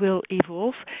how it will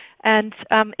evolve. And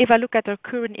if I look at our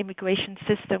current immigration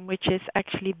system, which is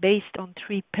actually based on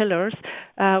 3 pillars,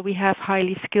 we have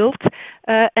highly skilled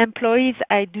employees.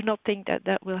 I do not think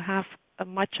that will have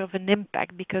much of an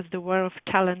impact because the war of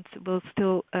talent will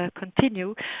still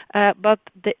continue, but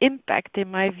the impact, in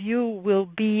my view, will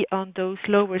be on those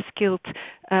lower skilled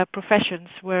professions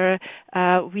where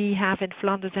we have in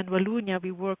Flanders and Wallonia,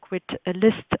 we work with a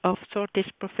list of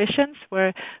shortage professions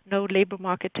where no labor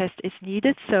market test is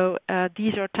needed. So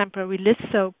these are temporary lists,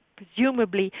 so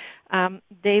presumably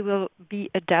they will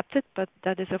be adapted, but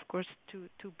that is of course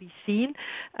to be seen.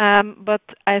 But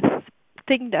I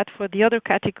think that for the other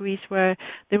categories where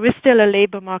there is still a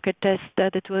labor market test,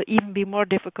 that it will even be more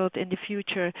difficult in the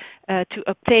future to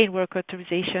obtain work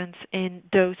authorizations in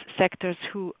those sectors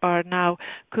who are now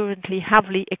currently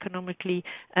heavily economically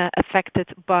affected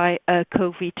by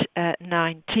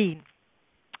COVID-19.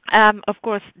 Of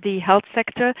course, the health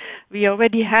sector, we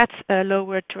already had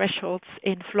lower thresholds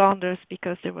in Flanders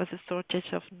because there was a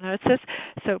shortage of nurses.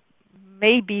 So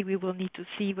maybe we will need to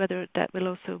see whether that will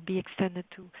also be extended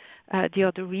to the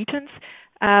other regions.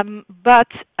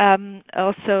 But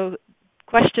also,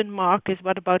 question mark is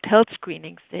what about health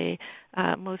screenings? They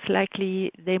most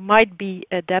likely they might be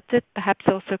adapted, perhaps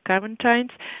also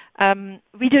quarantines.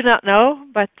 We do not know,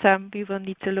 but we will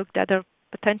need to look at other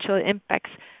potential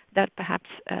impacts that perhaps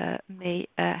may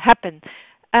happen.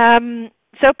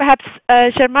 So perhaps,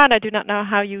 Germán, I do not know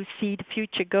how you see the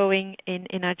future going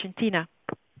in Argentina.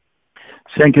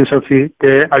 Thank you, Sophie.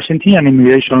 The Argentinian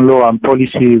immigration law and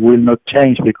policy will not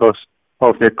change because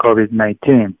of the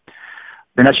COVID-19.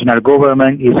 The national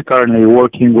government is currently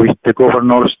working with the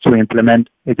governors to implement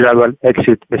a gradual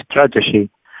exit strategy,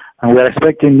 and we are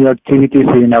expecting new activities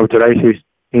being authorized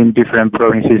in different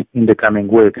provinces in the coming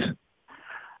weeks.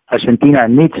 Argentina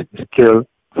needs skilled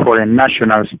foreign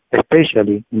nationals,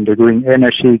 especially in the green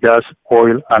energy, gas,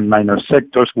 oil, and minor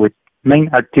sectors, with main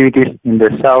activities in the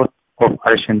south of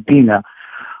Argentina,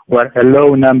 where a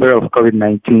low number of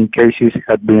COVID-19 cases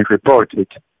have been reported.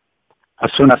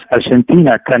 As soon as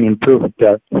Argentina can improve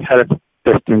the health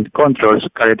testing controls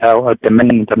carried out at the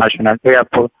main international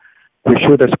airport, we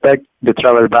should expect the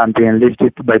travel ban being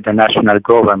lifted by the national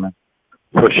government.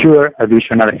 For sure,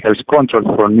 additional health controls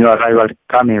for new arrivals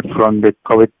coming from the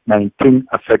COVID-19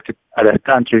 affected other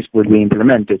countries will be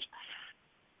implemented.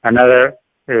 Another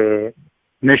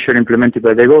measure implemented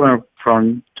by the government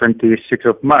from 26th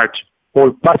of March,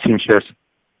 all passengers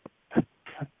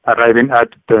arriving at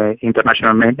the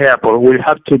international main airport will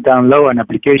have to download an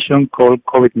application called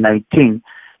COVID-19,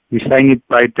 designed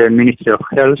by the Ministry of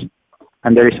Health,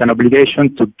 and there is an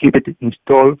obligation to keep it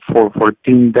installed for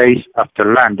 14 days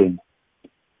after landing.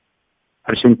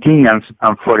 Argentinians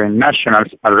and foreign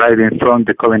nationals arriving from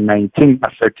the COVID-19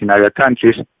 affecting other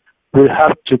countries will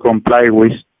have to comply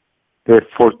with the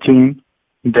 14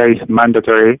 days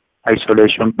mandatory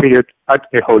isolation period at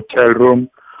a hotel room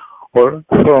or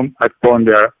home upon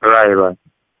their arrival.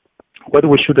 What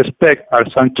we should expect are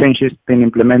some changes being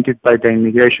implemented by the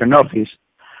Immigration Office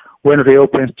when it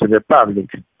reopens to the public.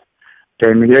 The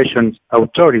immigration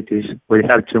authorities will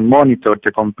have to monitor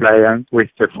the compliance with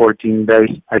the 14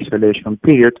 days isolation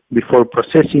period before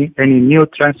processing any new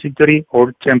transitory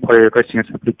or temporary residence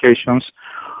applications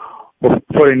of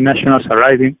foreign nationals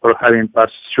arriving or having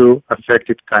passed through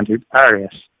affected country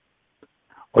areas.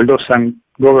 Although some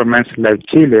governments like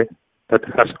Chile that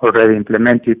has already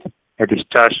implemented a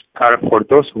discharge card for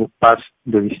those who pass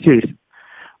the disease,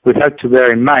 we have to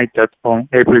bear in mind that on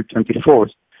April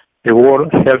 24th, the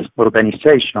World Health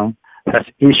Organization has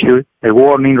issued a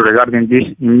warning regarding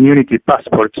these immunity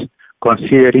passports,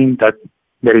 considering that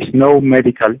there is no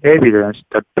medical evidence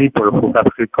that people who have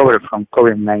recovered from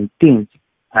COVID-19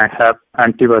 and have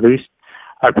antibodies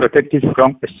are protected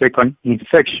from a second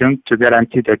infection to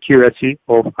guarantee the accuracy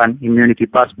of an immunity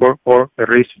passport or a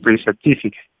risk-free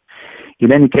certificate.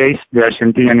 In any case, the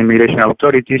Argentinian immigration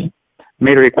authorities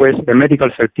may request a medical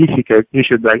certificate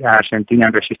issued by an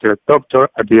Argentinian registered doctor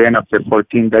at the end of the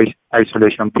 14 days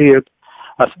isolation period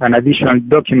as an additional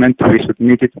document to be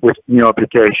submitted with new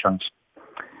applications.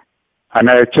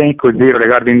 Another change could be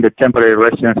regarding the temporary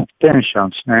residence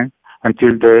extensions.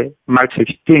 Until the March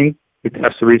 16th, it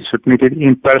has to be submitted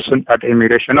in person at the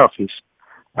Immigration Office.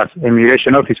 As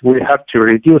Immigration Office will have to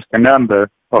reduce the number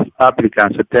of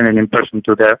applicants attending in person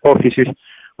to their offices,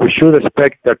 we should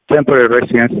expect that temporary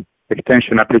residence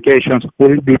extension applications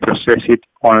will be processed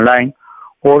online,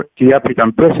 or the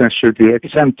applicant presence should be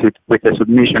exempted with the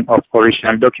submission of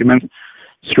original documents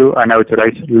through an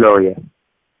authorized lawyer.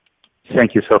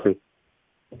 Thank you, Sophie.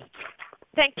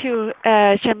 Thank you,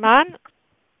 Germán.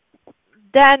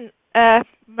 Then,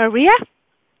 Maria?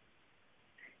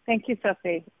 Thank you,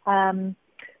 Sophie.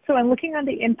 So I'm looking on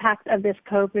the impact of this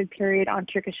COVID period on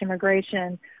Turkish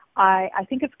immigration. I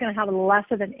think it's going to have less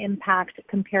of an impact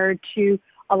compared to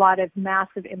a lot of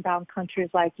massive inbound countries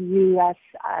like US,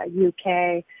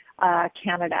 UK,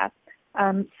 Canada.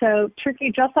 So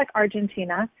Turkey, just like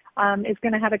Argentina, is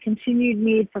going to have a continued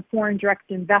need for foreign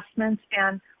direct investments,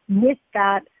 and with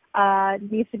that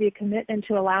needs to be a commitment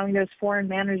to allowing those foreign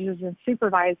managers and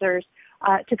supervisors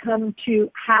to come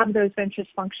to have those ventures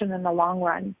function in the long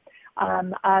run.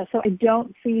 So I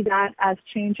don't see that as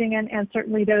changing, and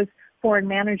certainly those foreign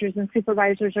managers and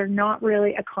supervisors are not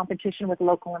really a competition with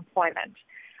local employment.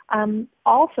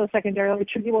 Also, secondarily,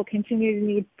 Turkey will continue to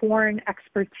need foreign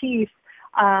expertise,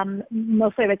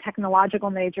 mostly of a technological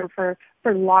nature for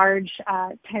large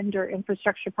tender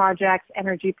infrastructure projects,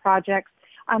 energy projects,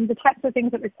 the types of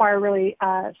things that require really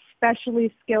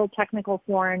specially skilled technical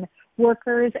foreign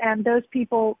workers, and those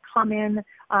people come in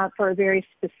for a very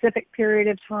specific period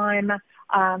of time.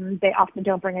 They often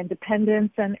don't bring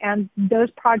independence, and those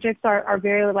projects are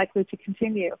very likely to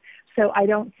continue. So I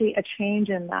don't see a change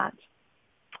in that.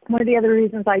 One of the other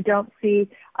reasons I don't see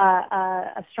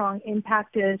a strong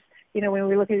impact is, when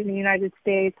we look at it in the United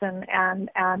States and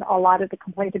a lot of the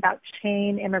complaints about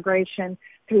chain immigration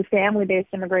through family-based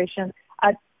immigration,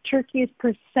 Turkey's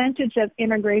percentage of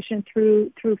immigration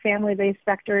through family-based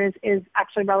sector is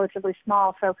actually relatively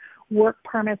small. So work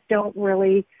permits don't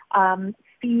really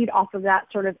feed off of that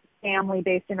sort of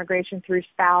family-based immigration through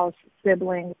spouse,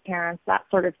 siblings, parents, that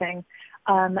sort of thing.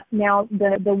 Now,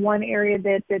 the one area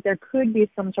that there could be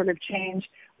some sort of change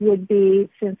would be,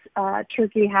 since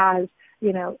Turkey has,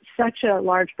 such a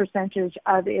large percentage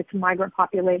of its migrant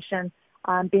population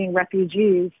being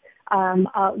refugees,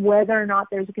 whether or not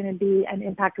there's going to be an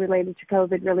impact related to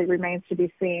COVID really remains to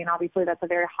be seen. Obviously, that's a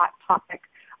very hot topic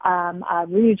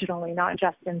regionally, not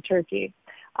just in Turkey.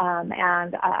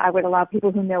 And I would allow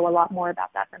people who know a lot more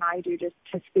about that than I do just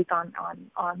to speak on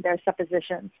their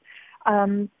suppositions.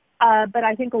 But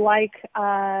I think, like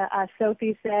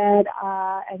Sophie said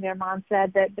and Erman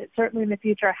said, that certainly in the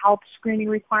future a health screening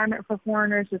requirement for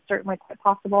foreigners is certainly quite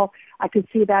possible. I could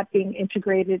see that being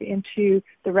integrated into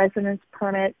the residence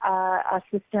permit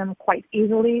system quite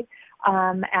easily.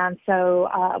 And so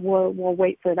we'll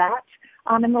wait for that.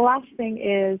 And the last thing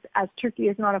is, as Turkey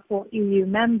is not a full EU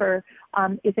member,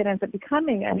 if it ends up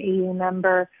becoming an EU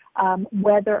member,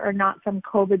 whether or not some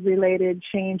COVID-related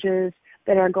changes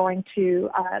that are going to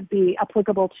be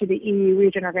applicable to the EU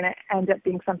region are going to end up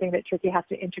being something that Turkey has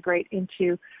to integrate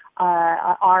into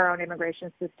our own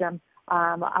immigration system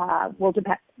will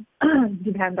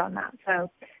depend on that. So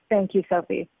thank you,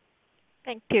 Sophie.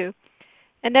 Thank you.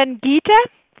 And then Geeta,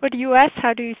 for the U.S.,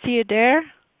 how do you see it there?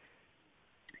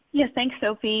 Yes, thanks,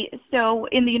 Sophie. So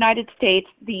in the United States,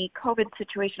 the COVID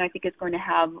situation, I think, is going to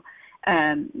have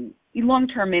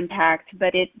long-term impact,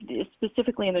 but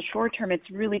specifically in the short term, it's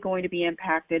really going to be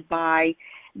impacted by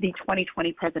the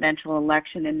 2020 presidential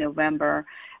election in November.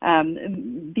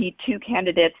 The two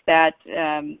candidates,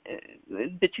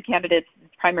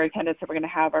 primary candidates that we're going to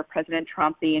have are President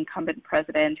Trump, the incumbent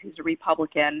president, who's a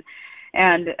Republican,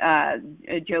 and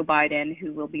Joe Biden,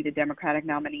 who will be the Democratic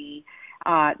nominee.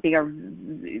 They are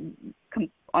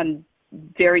on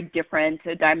very different,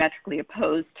 diametrically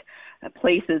opposed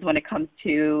places when it comes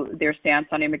to their stance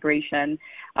on immigration.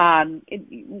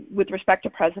 With respect to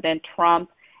President Trump,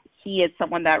 he is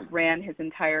someone that ran his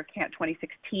entire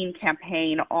 2016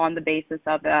 campaign on the basis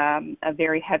of a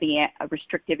very heavy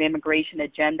restrictive immigration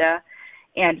agenda,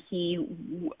 and he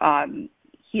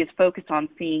is focused on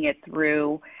seeing it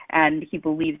through, and he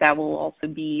believes that will also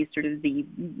be sort of the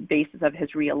basis of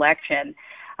his reelection.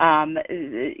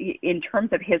 In terms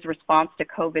of his response to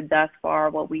COVID thus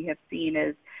far, what we have seen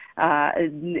is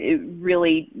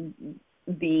really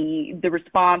the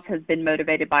response has been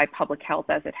motivated by public health,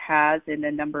 as it has in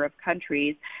a number of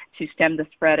countries, to stem the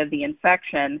spread of the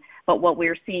infection. But what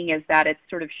we're seeing is that it's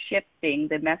sort of shifting,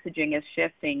 the messaging is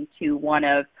shifting to one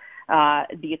of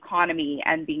the economy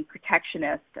and being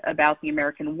protectionist about the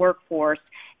American workforce.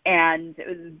 And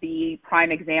the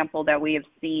prime example that we have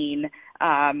seen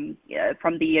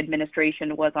from the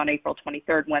administration was on April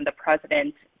 23rd, when the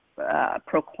president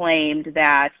proclaimed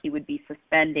that he would be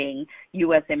suspending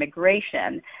U.S.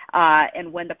 immigration.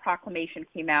 And when the proclamation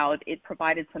came out, it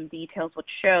provided some details which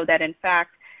show that, in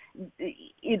fact,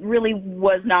 it really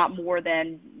was not more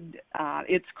than,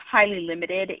 it's highly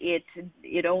limited.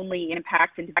 It only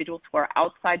impacts individuals who are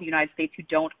outside the United States who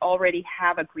don't already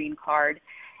have a green card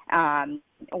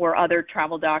or other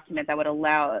travel document that would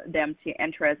allow them to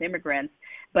enter as immigrants,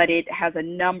 but it has a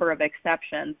number of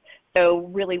exceptions. So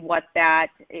really what that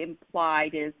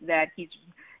implied is that he's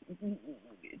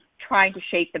trying to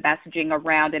shape the messaging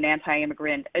around an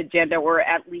anti-immigrant agenda, or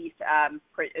at least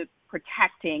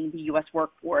protecting the U.S.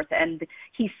 workforce. And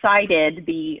he cited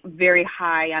the very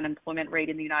high unemployment rate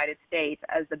in the United States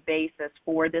as the basis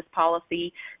for this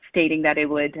policy, stating that it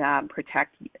would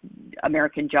protect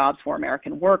American jobs for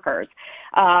American workers.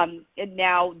 And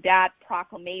now that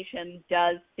proclamation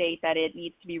does state that it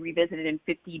needs to be revisited in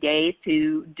 50 days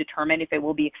to determine if it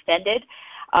will be extended.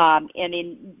 And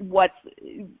in what's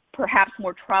perhaps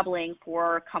more troubling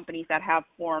for companies that have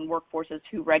foreign workforces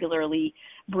who regularly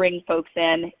bring folks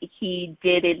in. He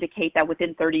did indicate that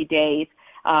within 30 days,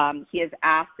 he has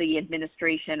asked the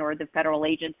administration or the federal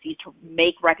agency to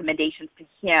make recommendations to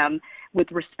him with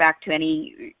respect to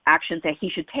any actions that he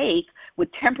should take with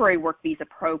temporary work visa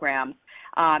programs.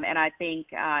 And I think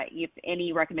if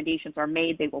any recommendations are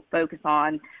made, they will focus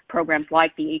on programs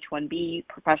like the H-1B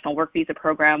professional work visa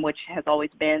program, which has always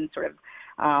been sort of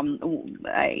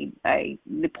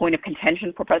the point of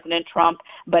contention for President Trump.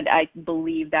 But I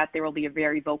believe that there will be a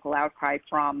very vocal outcry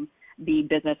from the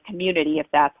business community if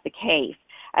that's the case.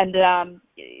 And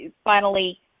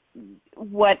finally,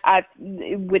 with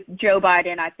Joe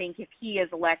Biden, I think if he is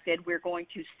elected, we're going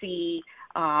to see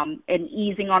an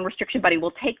easing on restriction, but it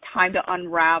will take time to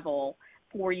unravel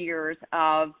 4 years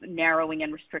of narrowing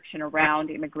and restriction around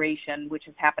immigration, which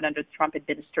has happened under the Trump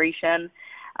administration.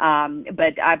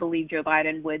 But I believe Joe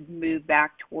Biden would move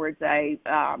back towards a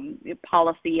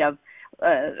policy of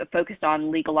focused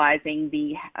on legalizing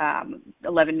the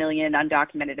 11 million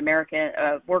undocumented American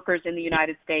workers in the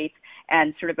United States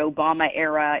and sort of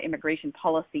Obama-era immigration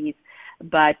policies.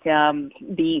 But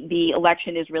the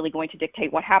election is really going to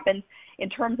dictate what happens. In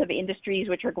terms of industries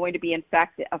which are going to be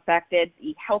affected,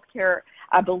 the healthcare,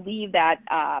 I believe that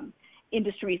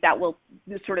industries that will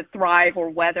sort of thrive or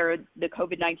weather the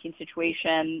COVID-19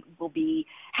 situation will be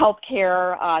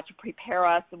healthcare to prepare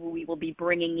us. We will be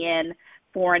bringing in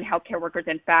foreign healthcare workers.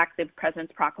 In fact, the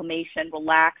president's proclamation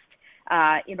relaxed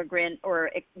immigrant or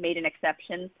made an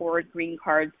exception for green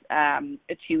cards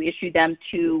to issue them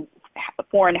to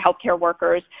foreign healthcare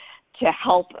workers to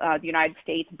help the United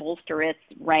States bolster its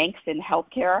ranks in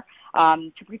healthcare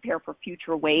to prepare for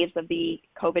future waves of the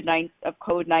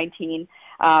COVID-19,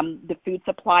 the food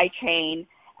supply chain,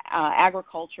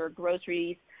 agriculture,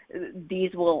 groceries.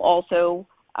 These will also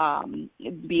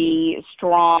be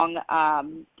strong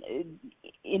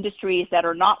industries that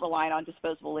are not reliant on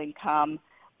disposable income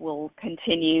will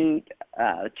continue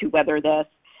to weather this.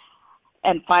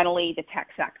 And finally, the tech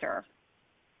sector.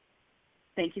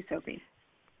 Thank you, Sophie.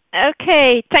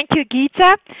 Okay, thank you,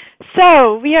 Geeta.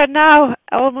 So we are now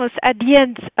almost at the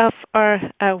end of our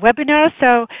webinar.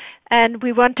 And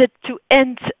we wanted to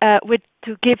end with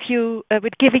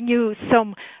giving you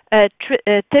some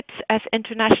tips as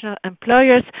international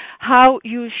employers how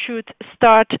you should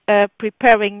start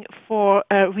preparing for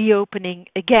reopening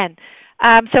again.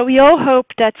 So we all hope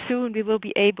that soon we will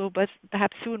be able, but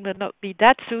perhaps soon will not be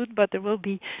that soon, but there will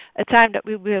be a time that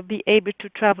we will be able to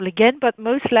travel again. But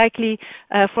most likely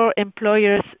for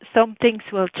employers, some things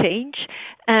will change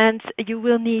and you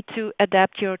will need to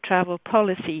adapt your travel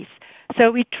policies. So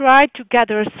we tried to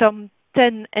gather some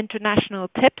 10 international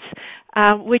tips,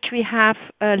 which we have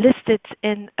listed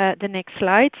in the next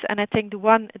slides. And I think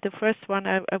the first one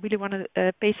I really want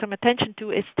to pay some attention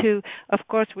to is to, of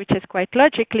course, which is quite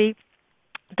logically,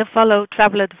 to follow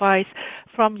travel advice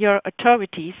from your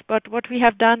authorities. But what we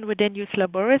have done within Ius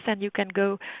Laboris, and you can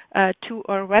go to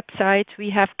our website, we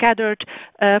have gathered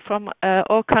from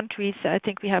all countries. I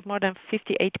think we have more than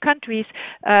 58 countries.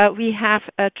 We have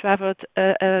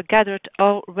gathered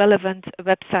all relevant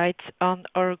websites on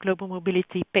our global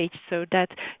mobility page, so that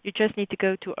you just need to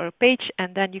go to our page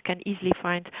and then you can easily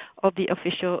find all the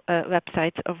official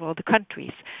websites of all the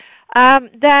countries.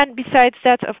 Then besides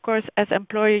that, of course, as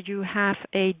employer, you have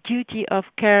a duty of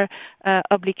care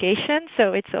obligation.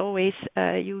 So it's always,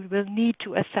 you will need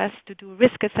to do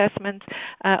risk assessment,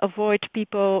 avoid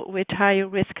people with higher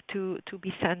risk to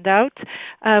be sent out.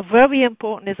 Very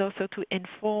important is also to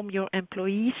inform your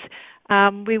employees.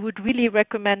 We would really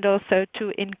recommend also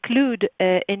to include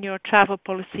in your travel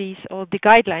policies all the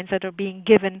guidelines that are being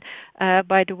given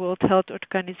by the World Health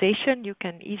Organization. You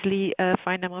can easily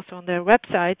find them also on their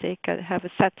website. They can have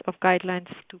a set of guidelines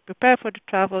to prepare for the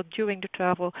travel, during the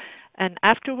travel, and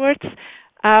afterwards.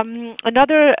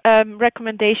 Another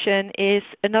recommendation is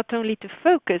not only to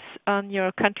focus on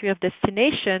your country of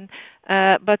destination,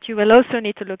 but you will also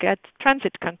need to look at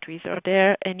transit countries. Are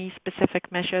there any specific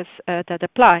measures that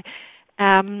apply?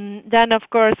 Then, of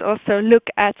course, also look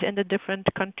at in the different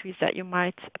countries that you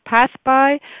might pass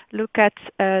by, look at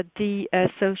the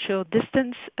social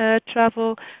distance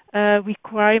travel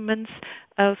requirements.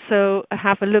 Also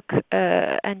have a look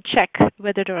and check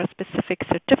whether there are specific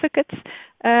certificates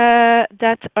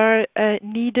that are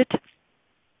needed.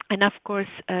 And of course,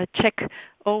 check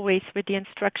always with the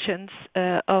instructions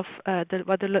of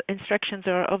what the instructions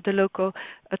are of the local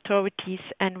authorities,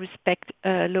 and respect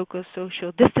local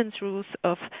social distance rules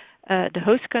of the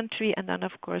host country. And then,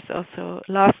 of course, also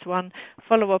last one,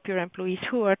 follow up your employees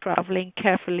who are traveling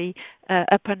carefully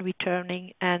upon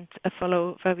returning, and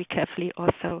follow very carefully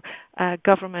also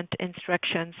government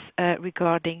instructions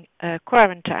regarding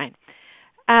quarantine.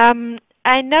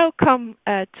 I now come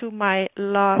to my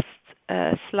last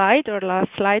slide,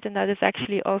 and that is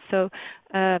actually also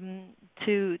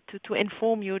to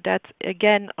inform you that,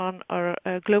 again, on our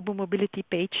global mobility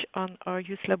page on our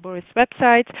Ius Laboris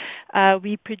website,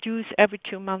 we produce every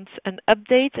 2 months an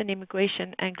update, an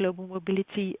immigration and global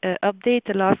mobility update.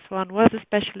 The last one was a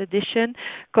special edition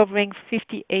covering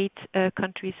 58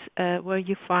 countries, where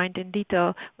you find in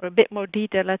detail, or a bit more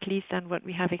detail at least, than what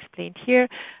we have explained here,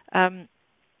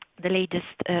 the latest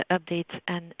updates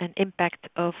and impact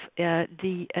of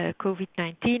the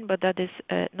COVID-19, but that is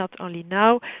not only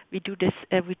now. We do this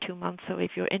every 2 months, so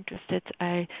if you're interested,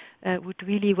 I would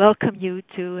really welcome you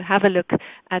to have a look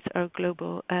at our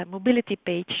global mobility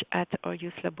page at our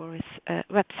Ius Laboris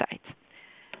website.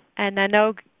 And I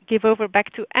now give over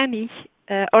back to Annie,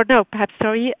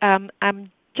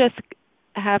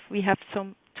 we have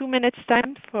some 2 minutes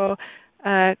time for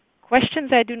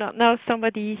questions. I do not know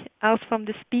somebody else from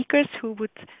the speakers who would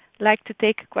like to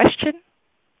take a question.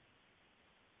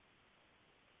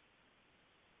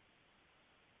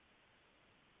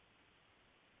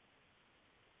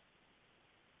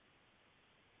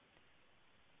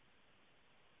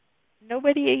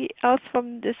 Nobody else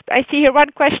from this? I see here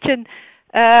one question.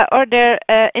 Are there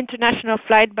international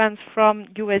flight bans from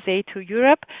USA to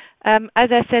Europe? As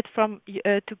I said,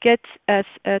 to get a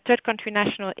third country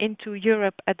national into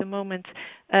Europe at the moment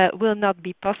will not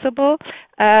be possible,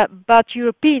 but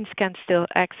Europeans can still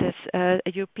access.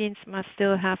 Europeans must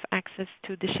still have access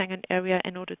to the Schengen area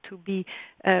in order to be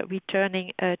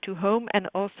returning to home, and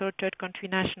also third country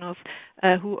nationals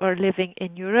who are living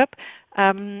in Europe.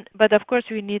 But of course,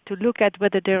 we need to look at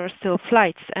whether there are still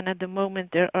flights, and at the moment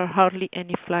there are hardly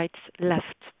any flights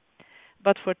left.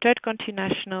 But for third country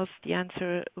nationals, the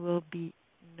answer will be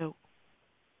no.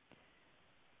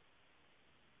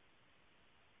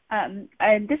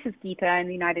 And this is Geeta in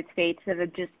the United States.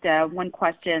 Just one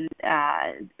question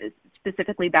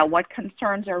specifically about what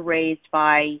concerns are raised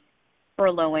by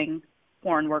furloughing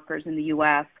foreign workers in the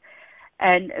U.S.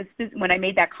 And when I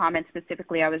made that comment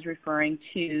specifically, I was referring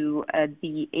to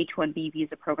the H-1B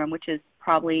visa program, which is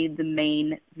probably the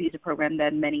main visa program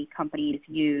that many companies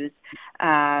use.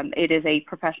 It is a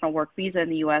professional work visa in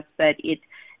the U.S., but it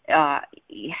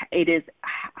is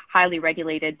highly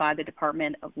regulated by the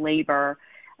Department of Labor.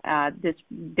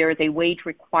 There is a wage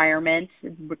requirement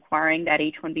requiring that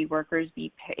H-1B workers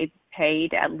be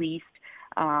paid at least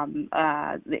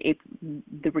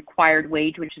the required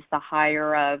wage, which is the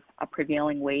higher of a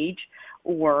prevailing wage,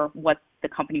 or what the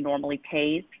company normally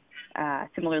pays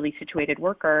similarly situated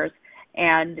workers.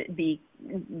 And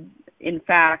in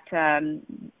fact,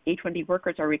 H-1B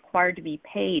workers are required to be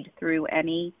paid through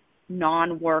any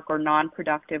non-work or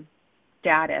non-productive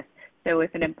status. So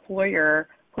if an employer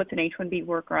puts an H-1B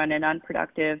worker on an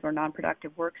unproductive or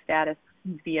non-productive work status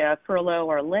via furlough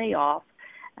or layoff,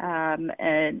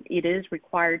 and it is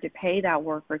required to pay that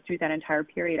worker through that entire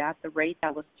period at the rate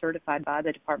that was certified by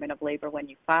the Department of Labor when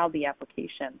you filed the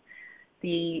application.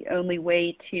 The only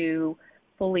way to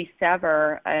fully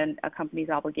sever a company's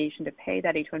obligation to pay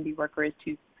that H-1B worker is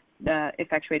to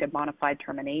effectuate a bona fide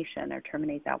termination or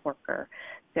terminate that worker.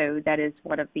 So that is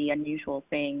one of the unusual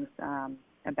things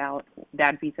about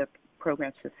that visa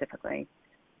program specifically.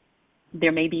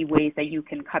 There may be ways that you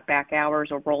can cut back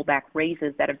hours or roll back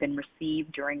raises that have been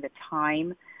received during the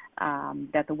time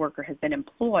that the worker has been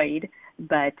employed,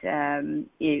 but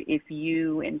if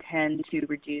you intend to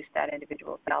reduce that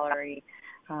individual's salary,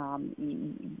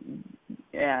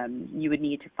 you would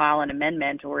need to file an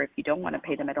amendment, or if you don't want to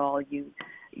pay them at all, you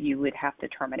would have to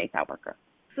terminate that worker.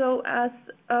 So as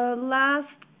last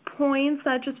points,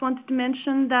 I just wanted to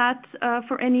mention that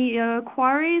for any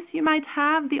queries you might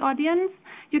have, the audience,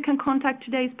 you can contact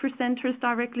today's presenters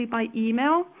directly by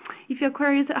email. If your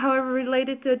queries, however,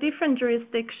 related to a different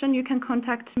jurisdiction, you can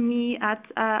contact me at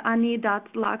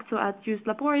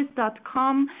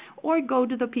annie.laxo@iuslaboris.com, or go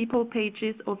to the people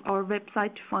pages of our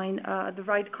website to find the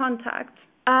right contact.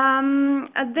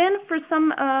 And then for some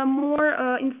more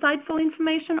insightful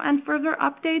information and further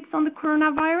updates on the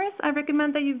coronavirus, I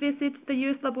recommend that you visit the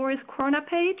Ius Laboris Corona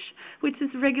page, which is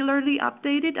regularly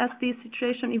updated as the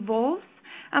situation evolves.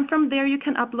 And from there you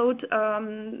can upload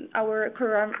our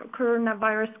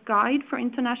coronavirus guide for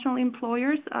international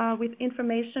employers with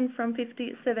information from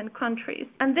 57 countries.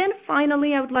 And then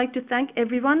finally, I would like to thank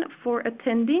everyone for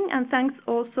attending, and thanks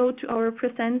also to our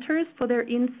presenters for their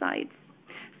insights.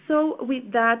 So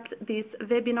with that, this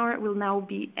webinar will now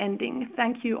be ending.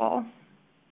 Thank you all.